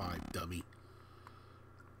 Oh, that's a 5. Dummy.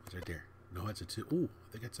 It's right there. No, that's a 2. Oh,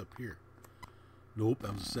 I think that's up here. Nope,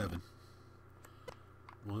 that was a 7.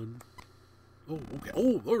 1. Oh, okay.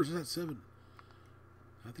 Oh, there's that 7.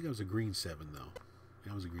 I think that was a green 7, though.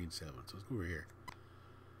 That was a green 7. So let's go over here.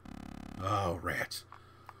 Oh, rats.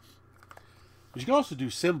 But you can also do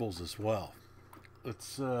symbols as well.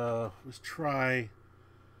 Let's try.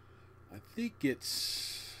 I think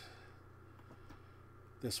it's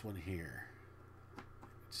this one here.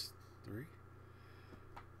 It's 3.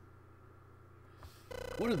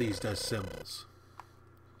 One of these does symbols.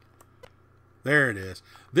 There it is.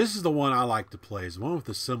 This is the one I like to play. It's the one with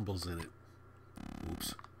the symbols in it.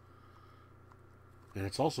 Oops. And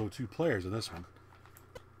it's also 2 players in this one.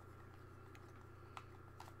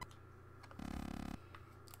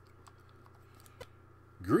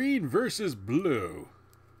 Green versus blue.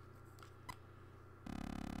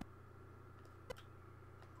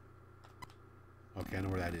 Okay, I know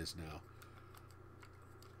where that is now.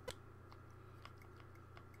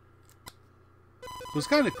 So it's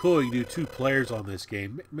kind of cool. You do 2 players on this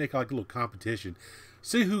game. Make like a little competition.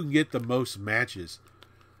 See who can get the most matches.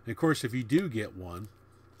 And of course, if you do get one,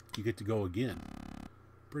 you get to go again.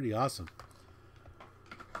 Pretty awesome.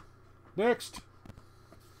 Next.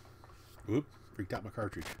 Oop, freaked out my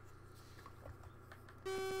cartridge.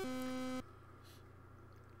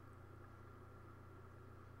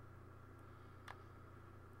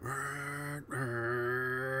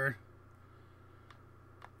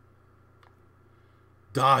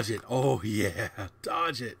 Dodge it. Oh, yeah.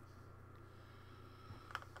 Dodge it.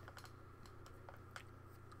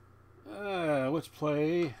 Let's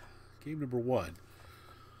play game number 1.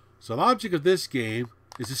 So the object of this game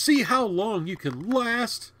is to see how long you can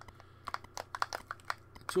last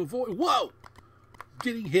to avoid... Whoa!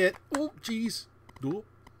 Getting hit. Oh, jeez. Doop.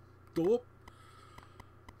 Doop.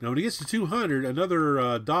 Now, when he gets to 200, another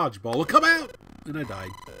dodgeball will come out! And I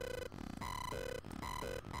died.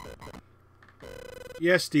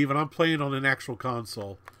 Yes, Steven, I'm playing on an actual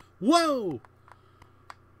console. Whoa!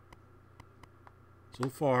 So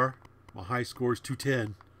far, my high score is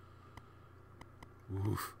 210.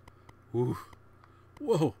 Oof. Oof.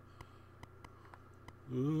 Whoa.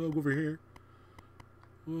 I'll go over here.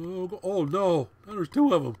 Oh, no. Now there's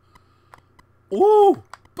 2 of them. Ooh!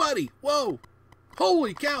 Buddy! Whoa!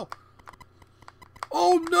 Holy cow!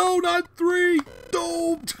 Oh, no, not 3!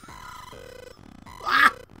 Doomed!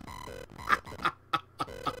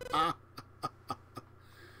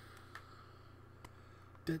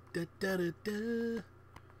 Da, da, da, da, da.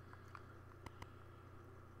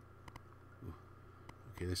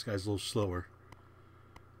 Okay, this guy's a little slower.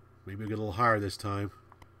 Maybe I'll get a little higher this time.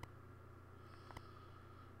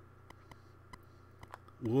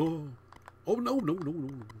 Whoa. Oh, no, no, no,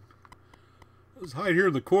 no. Let's hide here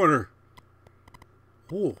in the corner.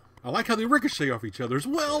 Oh, I like how they ricochet off each other as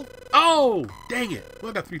well. Oh, dang it.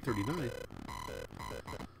 Well, I got 339.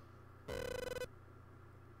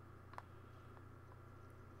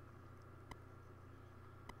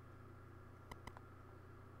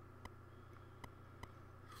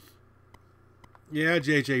 Yeah,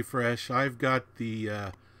 JJ Fresh. I've got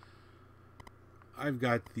the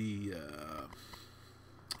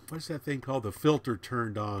what's that thing called? The filter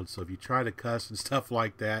turned on. So if you try to cuss and stuff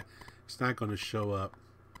like that, it's not going to show up.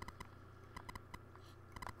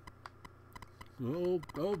 Oh,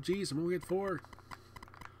 geez, I'm going to get 4.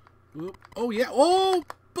 Oh, yeah. Oh,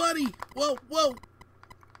 buddy. Whoa.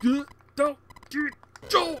 Don't.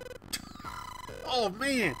 Oh,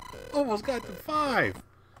 man. Almost got to 5.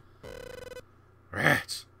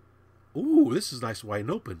 Rats. Ooh, this is nice wide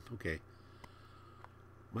and open. Okay.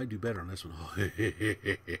 Might do better on this one.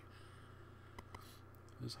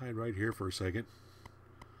 Let's hide right here for a second.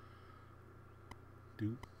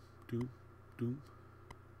 Doop.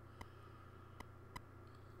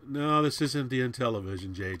 No, this isn't the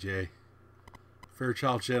Intellivision, JJ.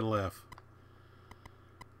 Fairchild Channel F.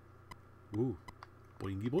 Ooh.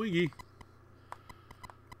 Boingy boingy.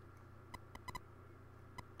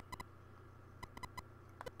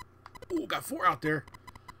 Ooh, got 4 out there.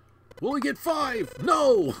 Will only get 5?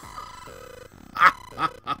 No!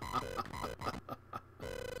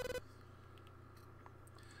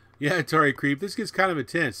 Yeah, Atari Creep, this gets kind of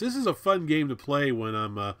intense. This is a fun game to play when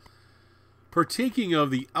I'm partaking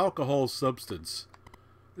of the alcohol substance.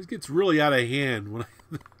 This gets really out of hand when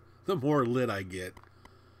the more lit I get.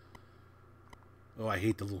 Oh, I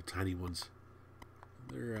hate the little tiny ones.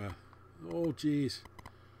 They're, oh, jeez.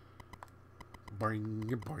 Boing,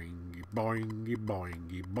 boing, boing,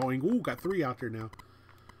 boing, boing. Ooh, got 3 out there now.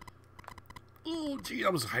 Oh, gee, I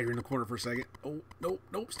was hiding in the corner for a second. Oh,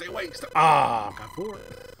 nope, stay away. Ah, got 4.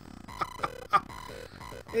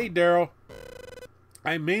 Hey, Daryl.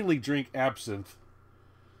 I mainly drink absinthe.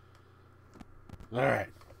 All right.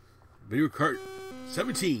 Video cart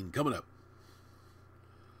 17 coming up.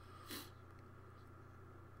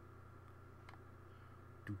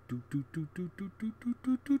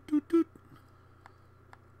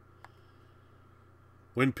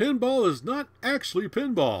 When pinball is not actually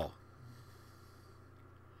pinball.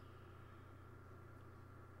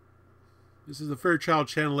 This is the Fairchild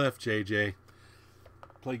Channel F, JJ.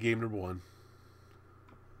 Play game number 1.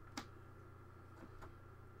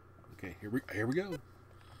 Okay, here we go.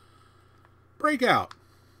 Breakout.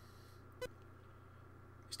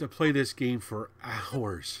 Used to play this game for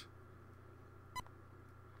hours.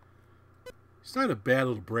 It's not a bad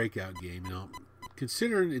little breakout game, you know.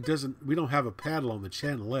 Considering we don't have a paddle on the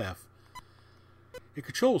Channel F, it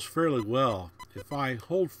controls fairly well. If I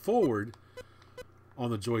hold forward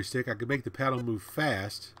on the joystick, I can make the paddle move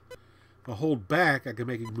fast. If I hold back, I can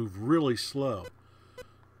make it move really slow.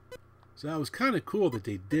 So that was kind of cool that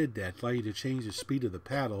they did that, allow you to change the speed of the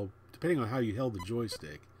paddle depending on how you held the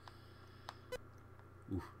joystick.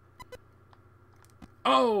 Ooh.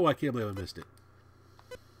 Oh, I can't believe I missed it.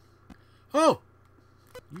 Oh!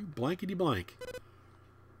 You blankety blank.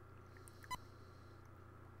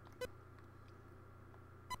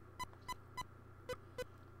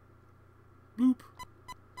 Bloop.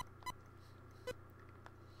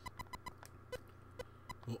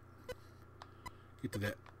 Oh. Get to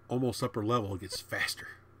that almost upper level, it gets faster.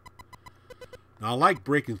 Now I like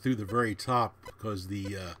breaking through the very top because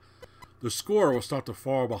the score will start to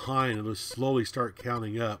fall behind and it'll slowly start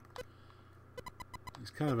counting up. It's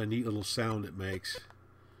kind of a neat little sound it makes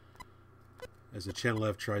as the Channel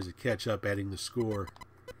F tries to catch up, adding the score.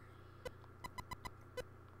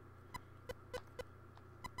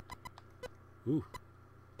 Ooh.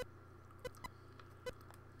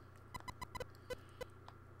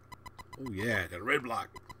 Oh yeah, got a red block.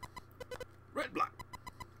 Red block.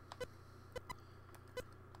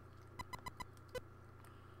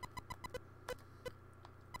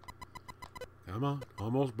 Come on,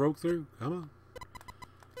 almost broke through. Come on.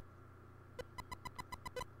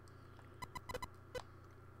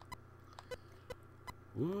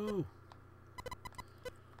 Whoa.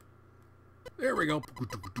 There we go.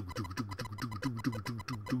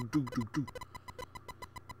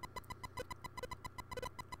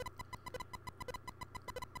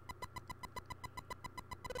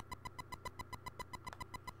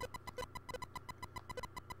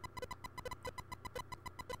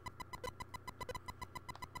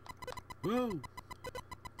 Whoa.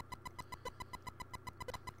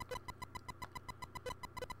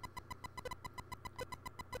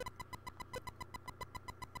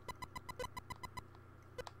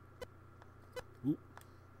 Ooh.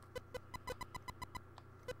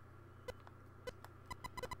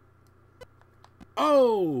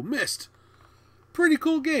 Oh, missed. Pretty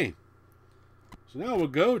cool game. So now we'll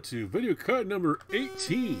go to video card number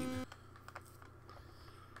 18.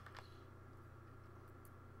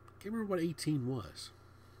 Can't remember what 18 was.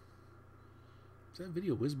 Is that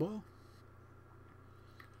Video Whizball?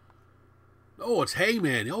 Oh, it's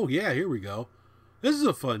Hangman. Oh, yeah, here we go. This is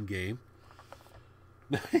a fun game.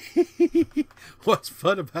 What's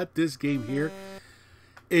fun about this game here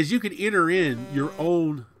is you can enter in your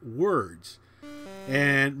own words.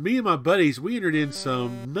 And me and my buddies, we entered in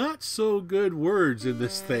some not so good words in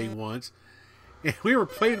this thing once. And we were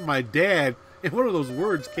playing with my dad, and one of those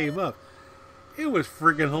words came up. It was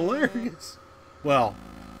freaking hilarious. Well,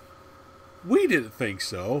 we didn't think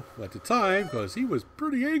so at the time because he was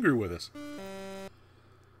pretty angry with us.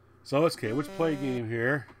 So it's okay. Let's play a game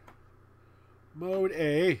here. Mode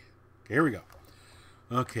A. Okay, here we go.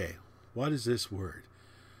 Okay, what is this word?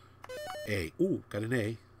 A. Ooh, got an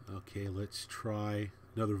A. Okay, let's try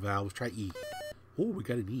another vowel. Let's try E. Oh, we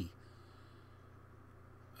got an E.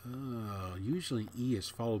 Usually E is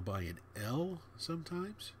followed by an L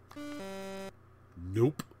sometimes.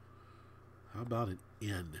 Nope. How about an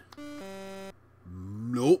N?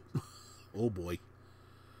 Nope. Oh boy.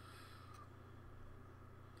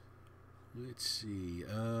 Let's see.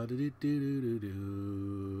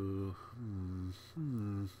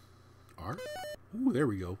 R? Ooh, there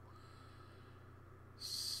we go.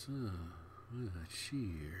 So, let's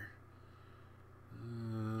see here.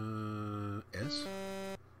 S?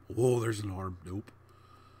 Oh, there's an arm. Nope.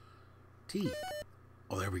 T.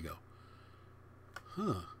 Oh, there we go.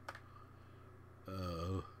 Huh.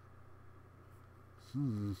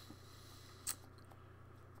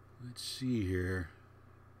 Let's see here.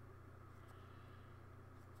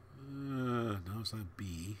 No, it's not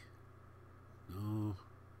B. No.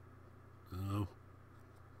 No.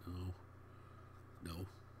 No. No.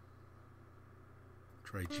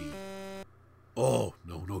 Try G. Oh,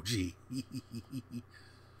 no, no G.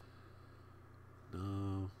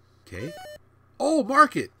 No. K. Oh,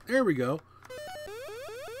 mark it. There we go.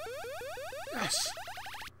 Yes.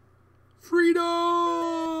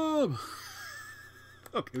 Freedom.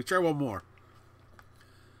 Okay, let's try one more.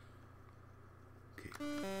 Okay.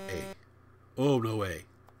 A. Oh, no A.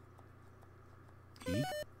 E.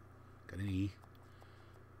 Got an E.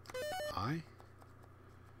 I.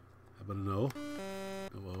 How about an O?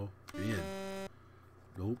 No O. N.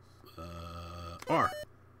 Nope. R.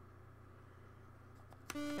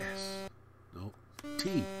 S. Nope.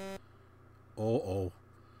 T. Oh.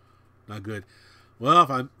 Not good. Well, if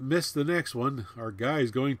I miss the next one, our guy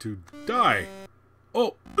is going to die.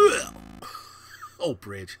 Oh. Ugh. Oh,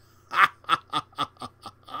 bridge.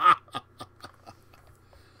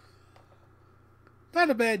 Not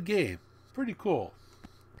a bad game. Pretty cool.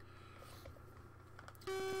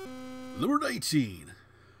 Number 19.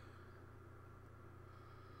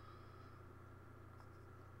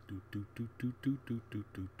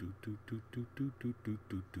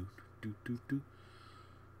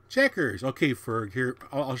 Checkers. Okay, Ferg, here,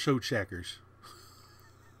 I'll show checkers.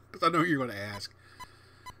 Because I know you're going to ask.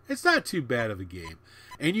 It's not too bad of a game.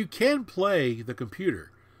 And you can play the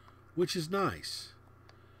computer, which is nice.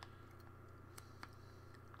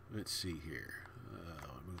 Let's see here.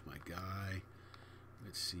 I'll move my guy.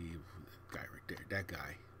 Let's see. That guy right there. That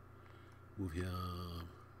guy. Move him.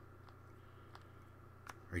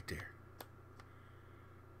 Right there.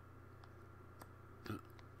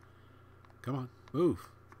 Come on. Move.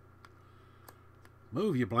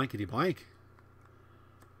 Move, you blankety blank.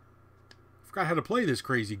 Forgot how to play this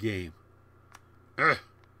crazy game. There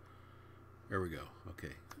we go.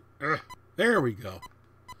 Okay. There we go.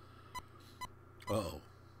 Uh-oh.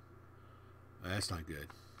 That's not good.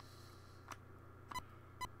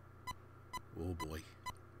 Oh, boy.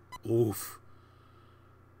 Oof.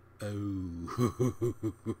 Oh.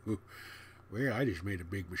 Well, I just made a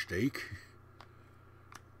big mistake.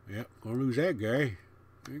 Yep, gonna lose that guy.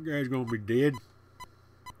 That guy's gonna be dead.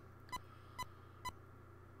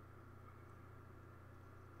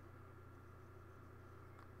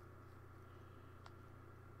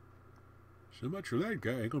 So much for that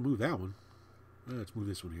guy. I ain't gonna move that one. Let's move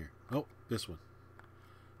this one here. Oh, this one.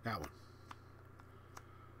 That one.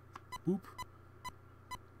 Boop.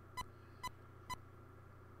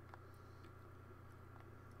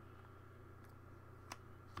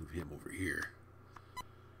 Move him over here.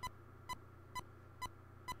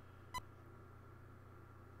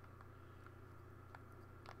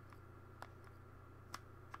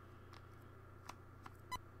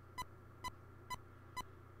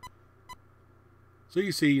 So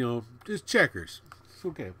you see, just checkers. It's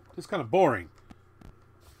okay. It's kind of boring.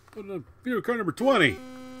 But video card number 20.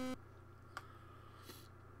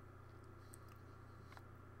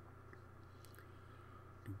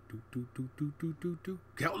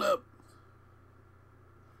 Count up.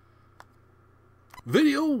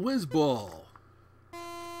 Video Whizball.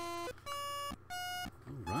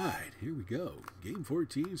 Alright, here we go. Game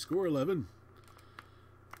 14, score 11.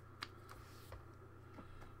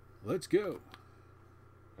 Let's go.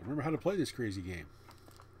 I remember how to play this crazy game.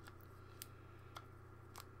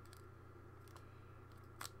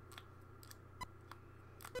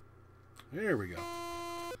 There we go.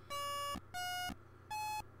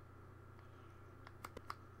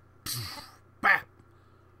 Bap!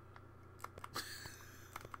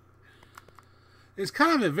 It's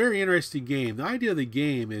kind of a very interesting game. The idea of the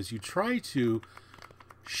game is you try to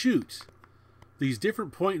shoot these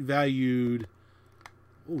different point valued...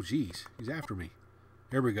 Oh, geez. He's after me.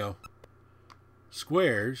 There we go.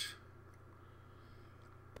 Squares.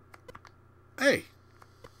 Hey!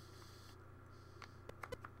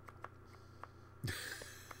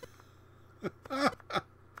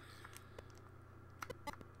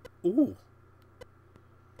 Ooh.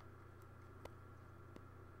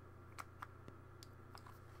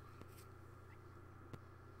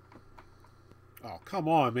 Oh, come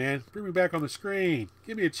on, man. Bring me back on the screen.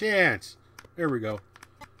 Give me a chance. There we go.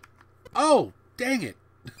 Oh, dang it.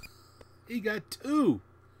 He got 2.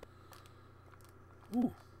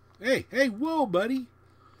 Ooh. Hey, whoa, buddy.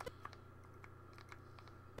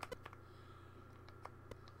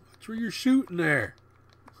 Watch where you're shooting there.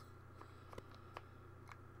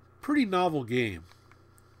 Pretty novel game.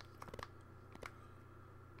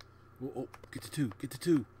 Oh, get to 2. Get to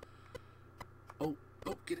 2. Oh,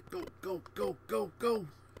 get it. Go.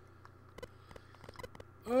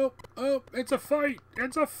 Oh, it's a fight.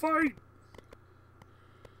 It's a fight.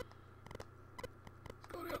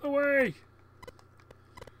 Go the other way.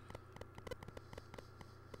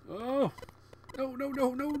 Oh.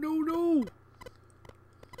 No.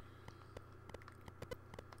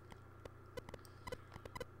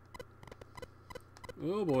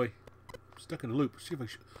 Oh boy. I'm stuck in a loop. See if I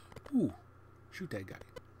shoot. Ooh. Shoot that guy.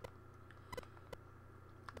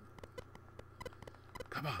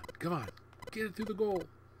 Come on. Get it through the goal.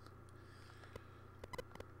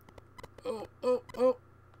 Oh.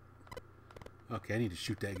 Okay, I need to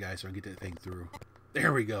shoot that guy so I can get that thing through.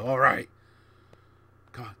 There we go. All right.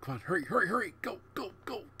 Come on. Hurry. Go.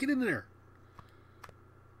 Get in there.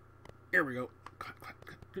 There we go. Come on.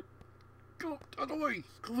 Go. Out of the way.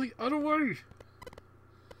 Complete out of the way.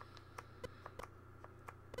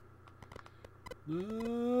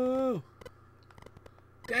 No.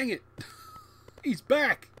 Dang it. He's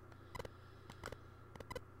back.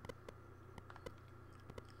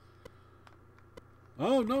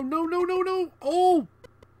 Oh, no. Oh.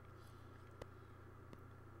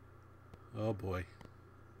 Oh, boy.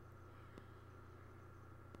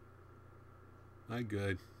 Not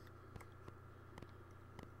good.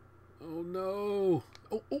 Oh, no.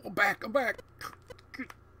 Oh, I'm back.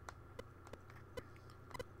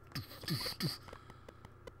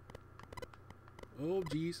 Oh,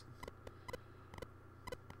 geez.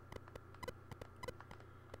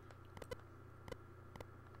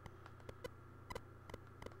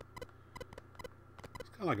 It's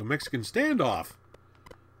kind of like a Mexican standoff.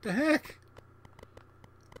 What the heck?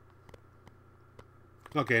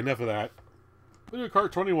 Okay, enough of that. Video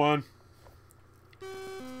card 21.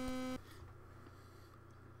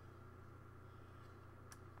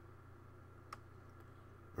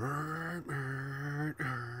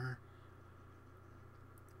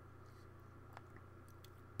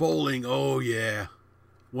 Bowling, oh yeah.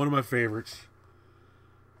 One of my favorites.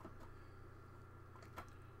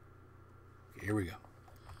 Okay, here we go.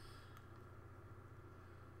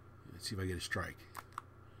 Let's see if I get a strike.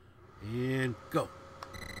 And go.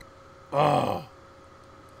 Oh.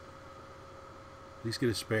 At least get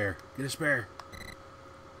a spare. Get a spare.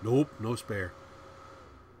 Nope, no spare.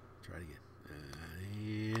 Try it again.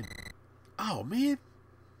 And oh, man.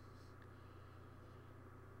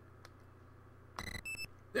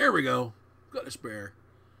 There we go. Got a spare.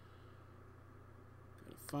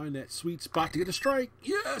 Gotta find that sweet spot to get a strike.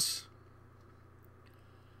 Yes.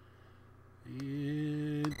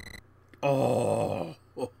 And oh.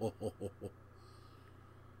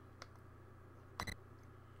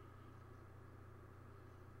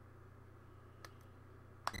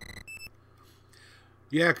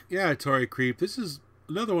 Yeah, Atari Creep. This is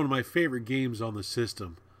another one of my favorite games on the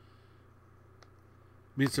system.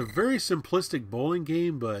 I mean, it's a very simplistic bowling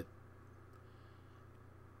game, but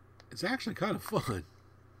it's actually kind of fun.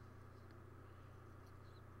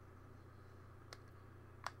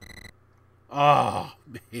 Oh,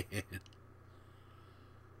 man.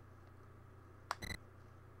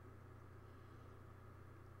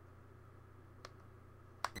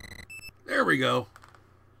 There we go.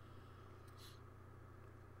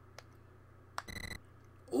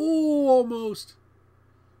 Oh, almost.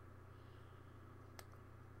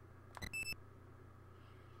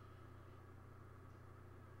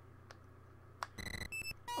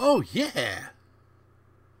 Oh, yeah.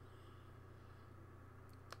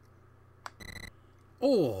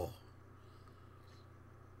 Oh.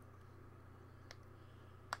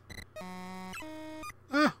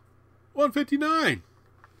 Ah, 159.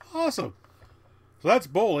 Awesome. So that's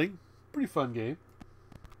bowling. Pretty fun game.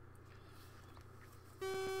 So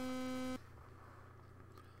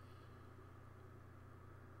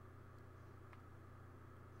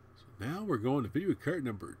now we're going to video card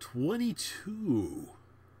number 22.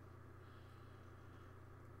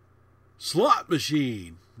 Slot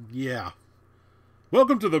machine. Yeah.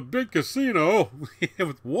 Welcome to the big casino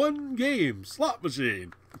with one game, slot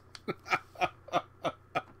machine.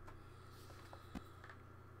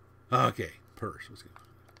 Okay, purse. Let's go.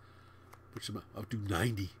 Put some. I'll do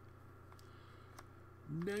 90.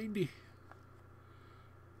 90.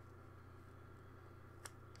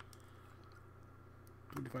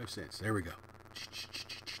 $0.25. There we go.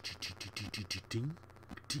 Tink,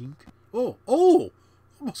 tink. Oh, oh!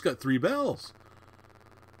 Almost got 3 bells.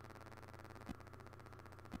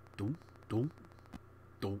 Don't.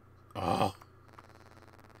 Oh.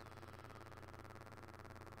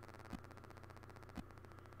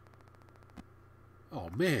 Oh,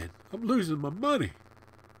 man. I'm losing my money.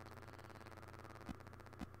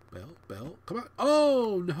 Bell. Come on.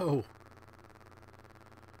 Oh, no.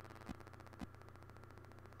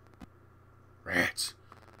 Rats.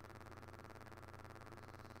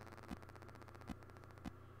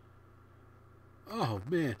 Oh,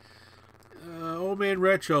 man. Old Man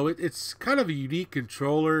Retro, it's kind of a unique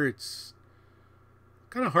controller. It's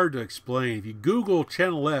kind of hard to explain. If you Google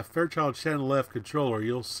Channel F, Fairchild Channel F controller,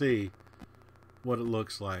 you'll see what it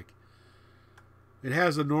looks like. It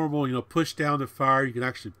has a normal, push down to fire. You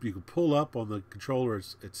can pull up on the controller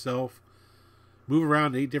itself, move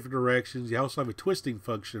around in 8 different directions. You also have a twisting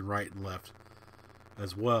function right and left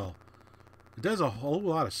as well. It does a whole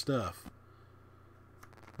lot of stuff.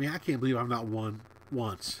 I mean, I can't believe I've not won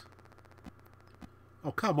once.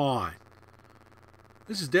 Oh, come on.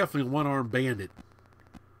 This is definitely a one-armed bandit.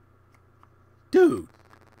 Dude.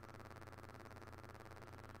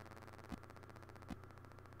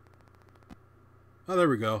 Oh, there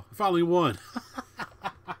we go. I finally won.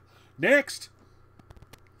 Next.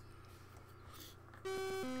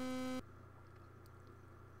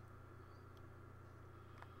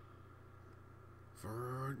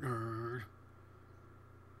 For a nerd.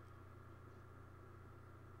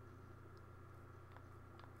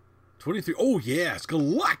 $23. Oh, yes.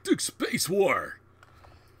 Galactic Space War.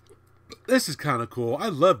 This is kind of cool. I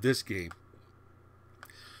love this game.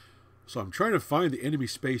 So I'm trying to find the enemy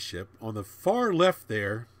spaceship. On the far left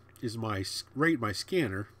there is my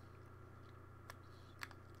scanner.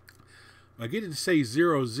 I get it to say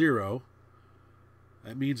 00.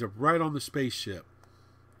 That means I'm right on the spaceship.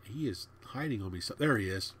 He is hiding on me. So there he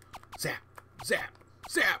is. Zap, zap,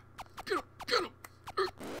 zap. Get him, get him.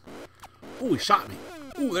 Oh, he shot me.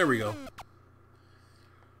 Oh, there we go.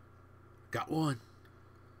 Got one.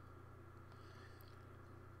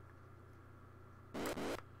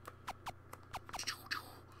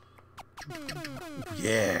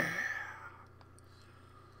 Yeah.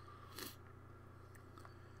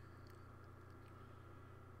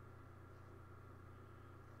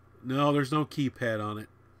 No, there's no keypad on it.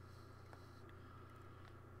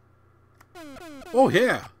 Oh,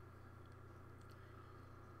 yeah.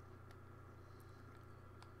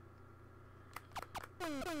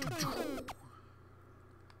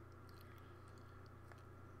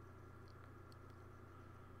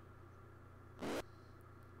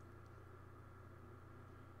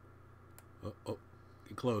 Oh,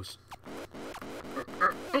 get close.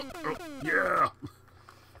 Yeah.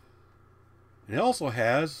 It also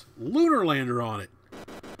has Lunar Lander on it,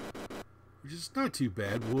 which is not too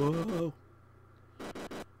bad. Whoa.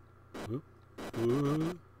 Whoa.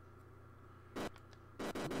 Whoa.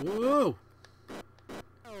 Whoa.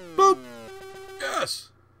 Boop. Yes.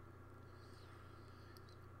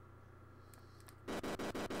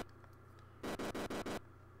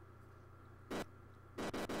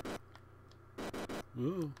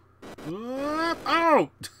 Whoa. Oh!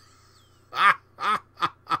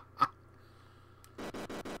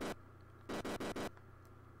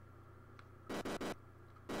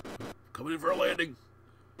 Coming in for a landing.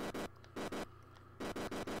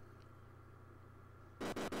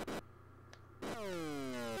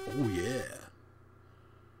 Oh, yeah.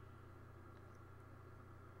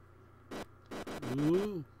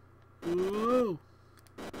 Ooh. Ooh.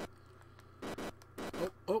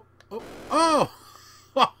 Oh, oh, oh. Oh!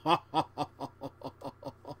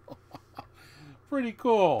 Pretty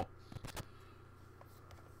cool.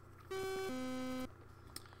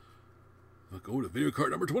 I'll go to video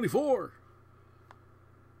card number 24.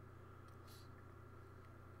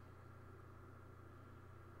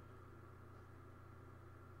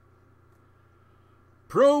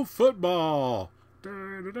 Pro football.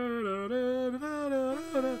 Let's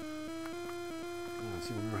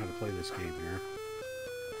see, remember how to play this game here.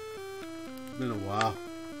 It's been a while.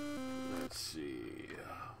 Let's see.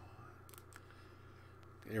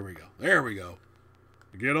 There we go. There we go.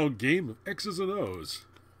 The good old game of X's and O's.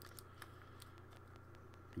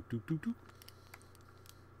 Doop, doop, doop, doop.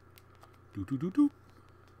 Doop, doop, doop, doop.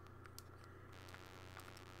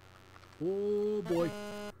 Oh, boy.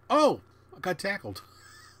 Oh! I got tackled.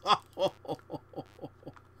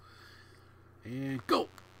 And go.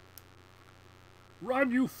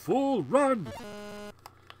 Run, you fool, run.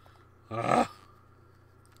 Go.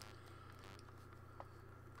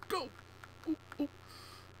 Oh, oh,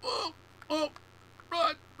 oh, oh.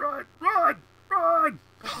 Run, run, run, run.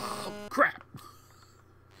 Oh, crap.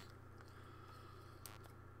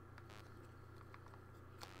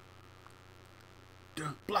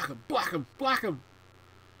 Block him, block him, block him.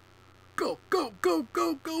 Go, go, go,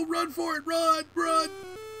 go, go, run for it, run, run.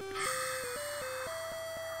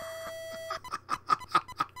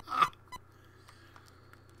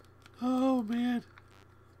 Oh, man.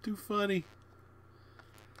 Too funny.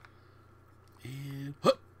 And,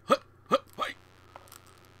 hut, hut, hut, hut.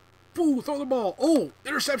 Boo, throw the ball. Oh,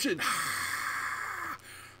 interception.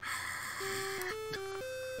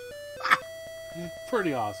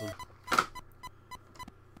 Pretty awesome.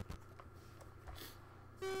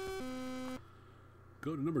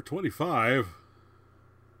 Go to number 25.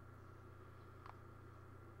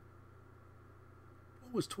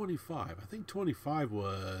 What was 25? I think 25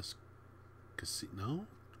 was casino?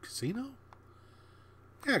 Casino?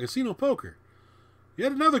 Yeah, casino poker.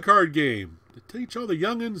 Yet another card game to teach all the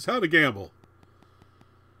youngins how to gamble.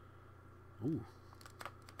 Ooh.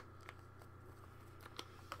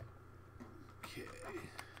 Okay.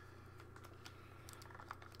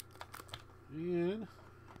 And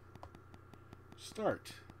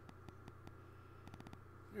start.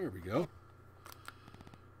 There we go.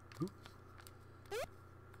 Oop.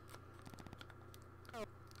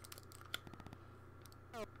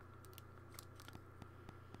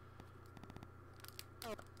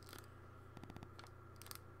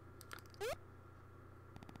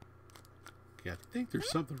 Okay, I think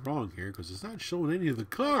there's something wrong here because it's not showing any of the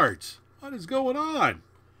cards. What is going on?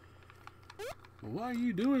 Why are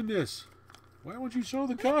you doing this? Why won't you show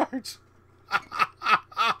the cards?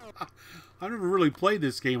 I've never really played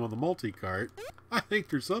this game on the multi-cart. I think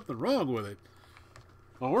there's something wrong with it.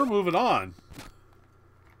 Well, we're moving on.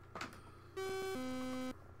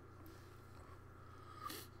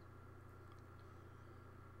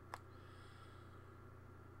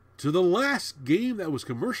 To the last game that was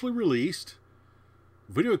commercially released,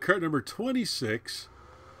 video card number 26,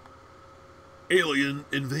 Alien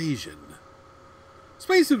Invasion.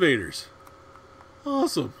 Space Invaders.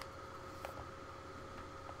 Awesome.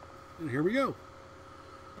 And here we go.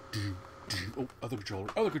 Oh, other controller.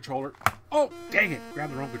 Other controller. Oh, dang it.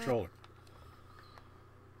 Grabbed the wrong controller.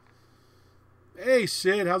 Hey,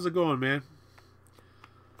 Sid. How's it going, man?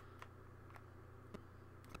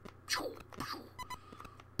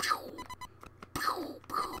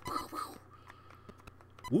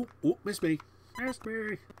 Whoop, whoop, miss me. Miss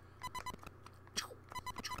me.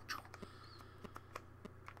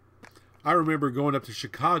 I remember going up to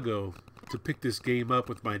Chicago to pick this game up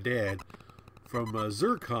with my dad from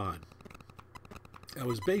Zircon. I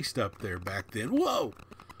was based up there back then. Whoa!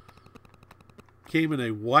 Came in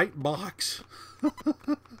a white box.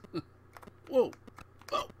 Whoa!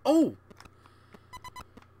 Oh! Oh!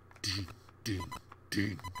 Ding! Ding!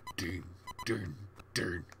 Ding! Ding! Ding!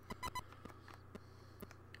 Ding!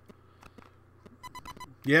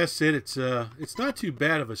 Yes, Sid, it's not too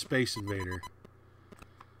bad of a Space Invader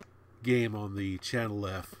game on the Channel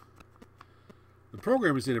F. The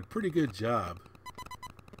programmers did a pretty good job.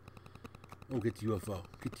 Oh, get the UFO.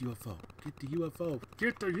 Get the UFO. Get the UFO.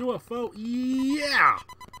 Get the UFO. Yeah!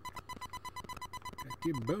 Got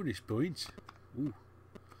them bonus points. Ooh.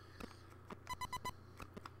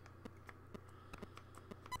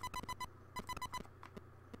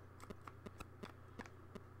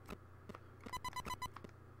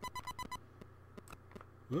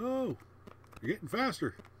 Whoa! You're getting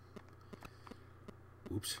faster.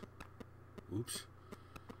 Ooh. Oops. Oops.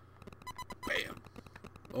 Bam.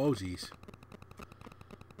 Oh, jeez.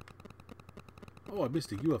 Oh, I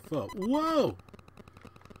missed a UFO. Whoa!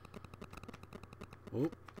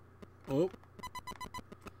 Oh. Oh.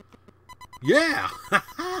 Yeah!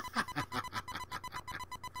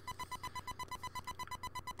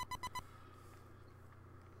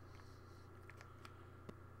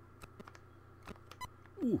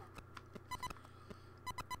 Ooh.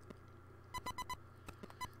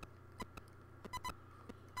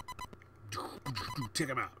 Take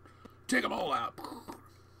them out. Take them all out.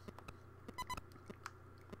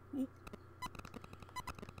 Ooh.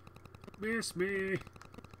 Miss me.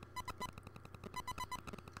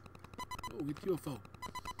 Oh, get the UFO.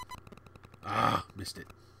 Ah, missed it.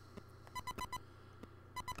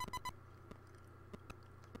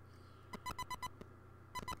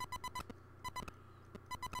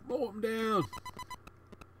 Mow him down.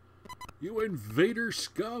 You invader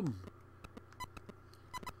scum.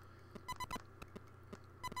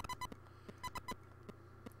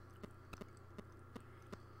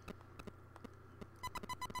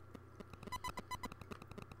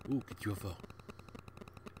 Ooh, get UFO.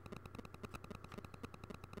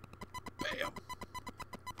 Bam.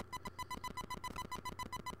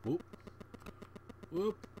 Whoop.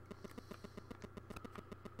 Whoop.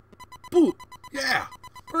 Boop. Yeah.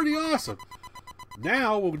 Pretty awesome.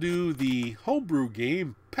 Now we'll do the homebrew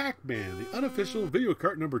game, Pac-Man, the unofficial video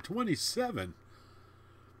cart number 27.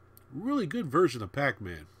 Really good version of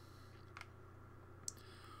Pac-Man.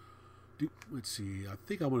 Let's see. I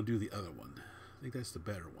think I want to do the other one. I think that's the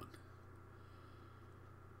better one.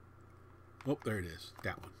 Oh, there it is.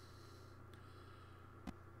 That one.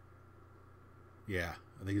 Yeah,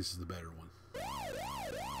 I think this is the better one.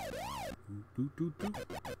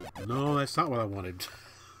 No, that's not what I wanted.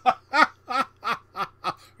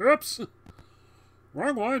 Oops.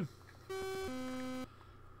 Wrong one. I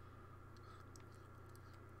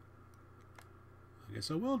guess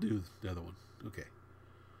I will do the other one. Okay.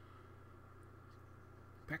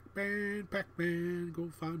 Pac-Man, Pac-Man, go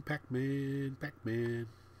find Pac-Man, Pac-Man.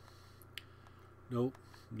 Nope,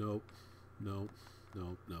 nope, nope,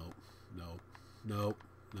 nope, nope, nope, nope,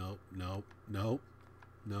 nope, nope, nope,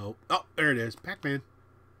 nope. Oh, there it is, Pac-Man.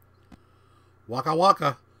 Waka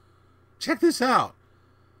Waka. Check this out.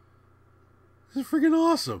 This is freaking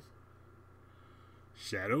awesome.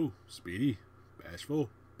 Shadow, Speedy, Bashful,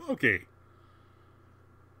 Bokeh.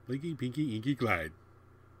 Blinky, Pinky, Inky, Clyde.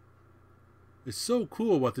 It's so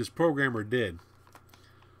cool what this programmer did.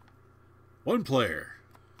 One player.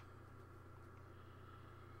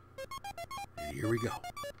 And here we go.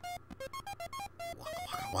 Waka,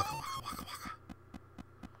 waka, waka, waka, waka, waka.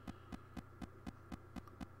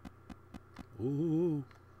 Ooh.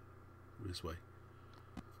 This way.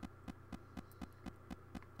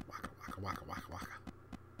 Waka, waka, waka, waka, waka.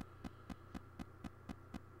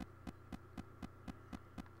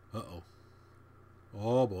 Uh-oh.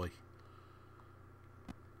 Oh, boy.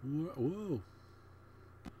 Whoa.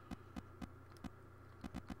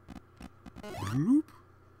 Bloop.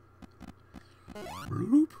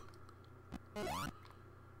 Bloop.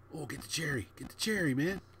 Oh, get the cherry. Get the cherry,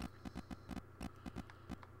 man.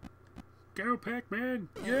 Go, Pac-Man.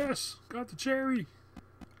 Yes, got the cherry.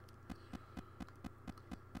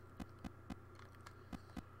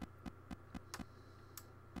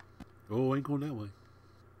 Oh, ain't going that way.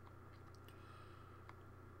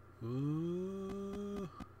 Oh.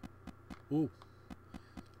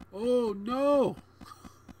 Oh, no.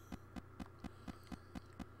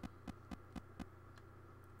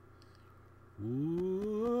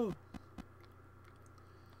 Whoa.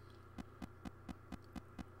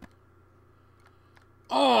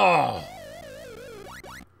 Oh.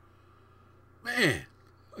 Man,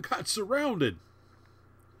 I got surrounded.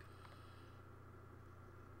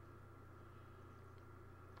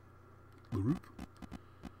 Bloop.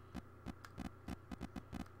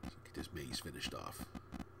 Get this maze finished off.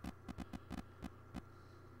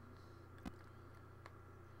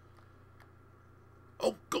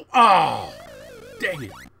 Oh, go. Oh, dang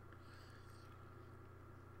it.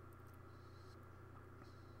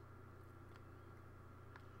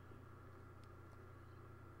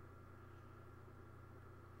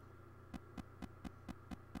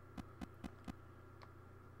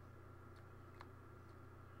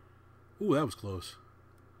 Ooh, that was close.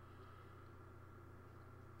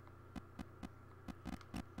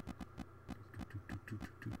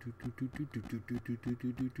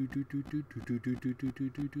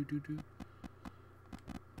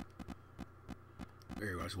 There we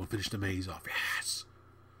go. I just want to finish the maze off. Yes!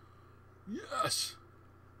 Yes!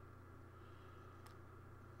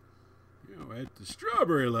 Yeah, Now at the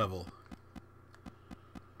strawberry level.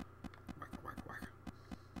 Wacka, wacka, wacka.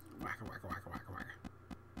 Wacka, wacka, wacka, wacka, wacka.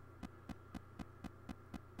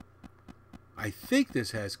 I think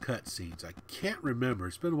this has cutscenes. I can't remember.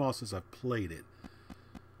 It's been a while since I've played it.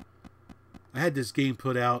 I had this game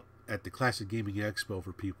put out at the Classic Gaming Expo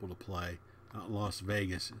for people to play out in Las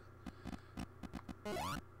Vegas.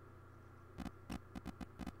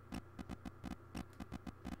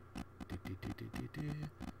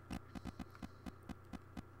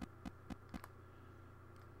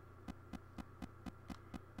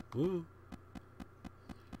 Ooh.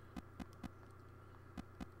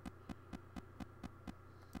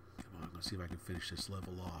 Come on, let's see if I can finish this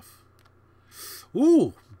level off.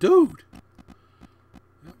 Ooh, dude!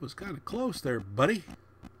 That was kind of close there, buddy.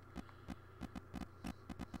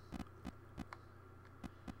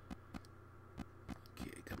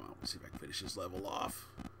 Okay, come on, let's see if I can finish this level off.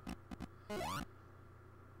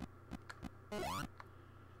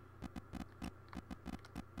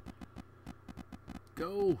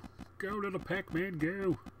 Go! Go, little Pac-Man,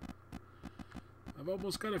 go! I've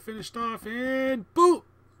almost got it finished off, and boom!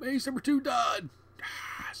 Maze number 2 done!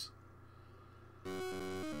 Yes!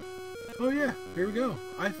 Oh yeah, here we go.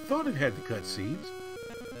 I thought it had the cutscenes.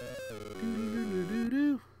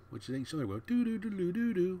 Do-do-do-do-do-do. What you think? So there we go.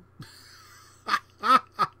 Do-do-do-do-do-do.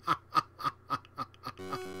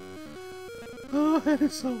 Oh, that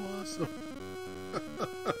is so awesome.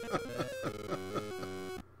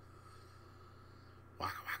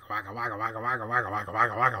 Waka, waka, waka, waka, waka, waka, waka,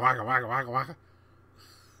 waka, waka, waka, waka, waka.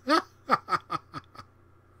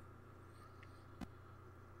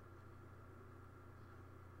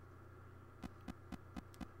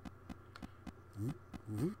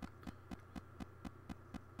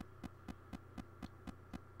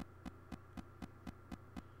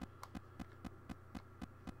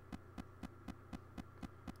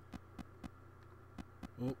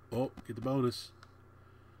 Oh, oh, get the bonus.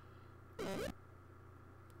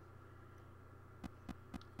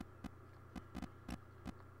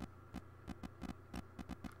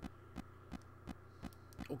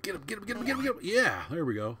 Oh, get him, get him, get him, get him, get him. Yeah, there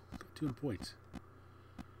we go. Got 2 points.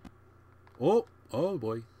 Oh, oh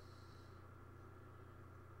boy.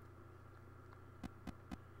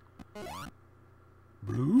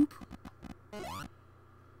 Bloop.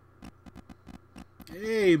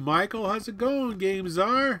 Hey, Michael, how's it going, Game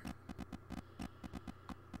Czar?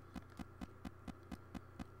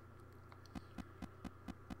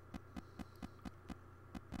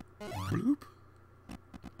 Bloop.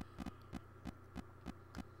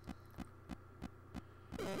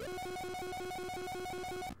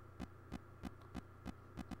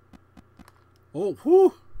 Oh,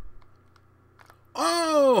 whoo!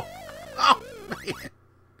 Oh! Oh, man!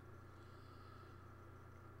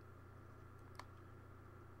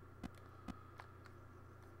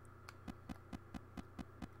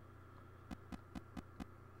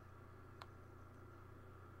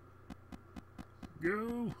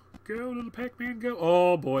 Go! Go, little Pac-Man, go!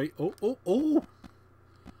 Oh, boy. Oh, oh, oh!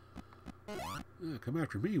 Come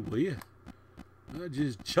after me, will you? I'll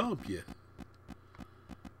just chomp you.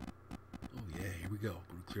 Oh, yeah, here we go.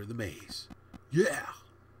 Gonna clear the maze. Yeah!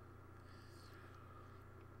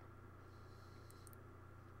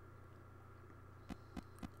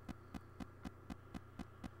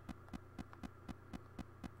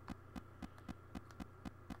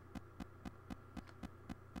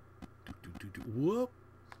 Whoop!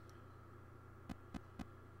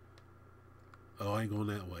 Oh, I ain't going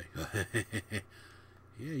that way.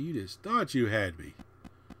 Yeah, you just thought you had me.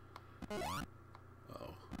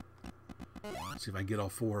 Oh. Let's see if I can get all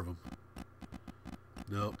 4 of them.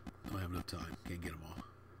 Nope. Don't have enough time. Can't get them all.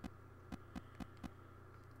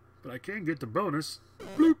 But I can get the bonus.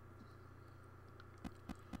 Bloop.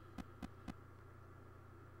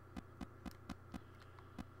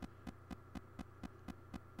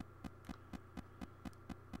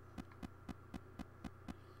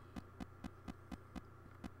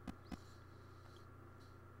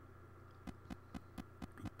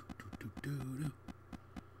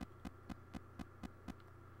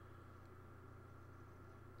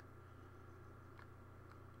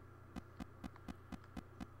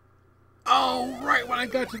 Oh, right when I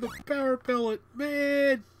got to the power pellet,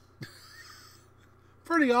 man.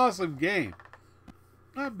 Pretty awesome game.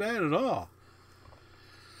 Not bad at all.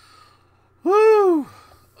 Woo!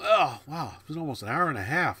 Oh, wow. It was almost an hour and a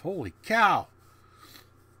half. Holy cow.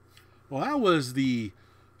 Well, that was the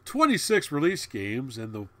 26 release games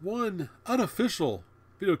and the one unofficial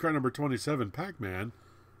video card number 27 Pac-Man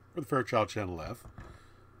for the Fairchild Channel F.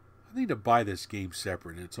 I need to buy this game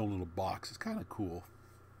separate in its own little box. It's kind of cool.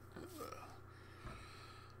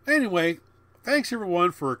 Anyway, thanks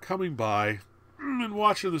everyone for coming by and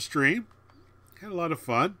watching the stream. Had a lot of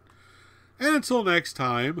fun. And until next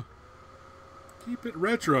time, keep it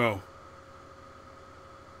retro.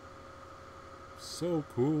 So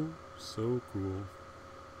cool, so cool.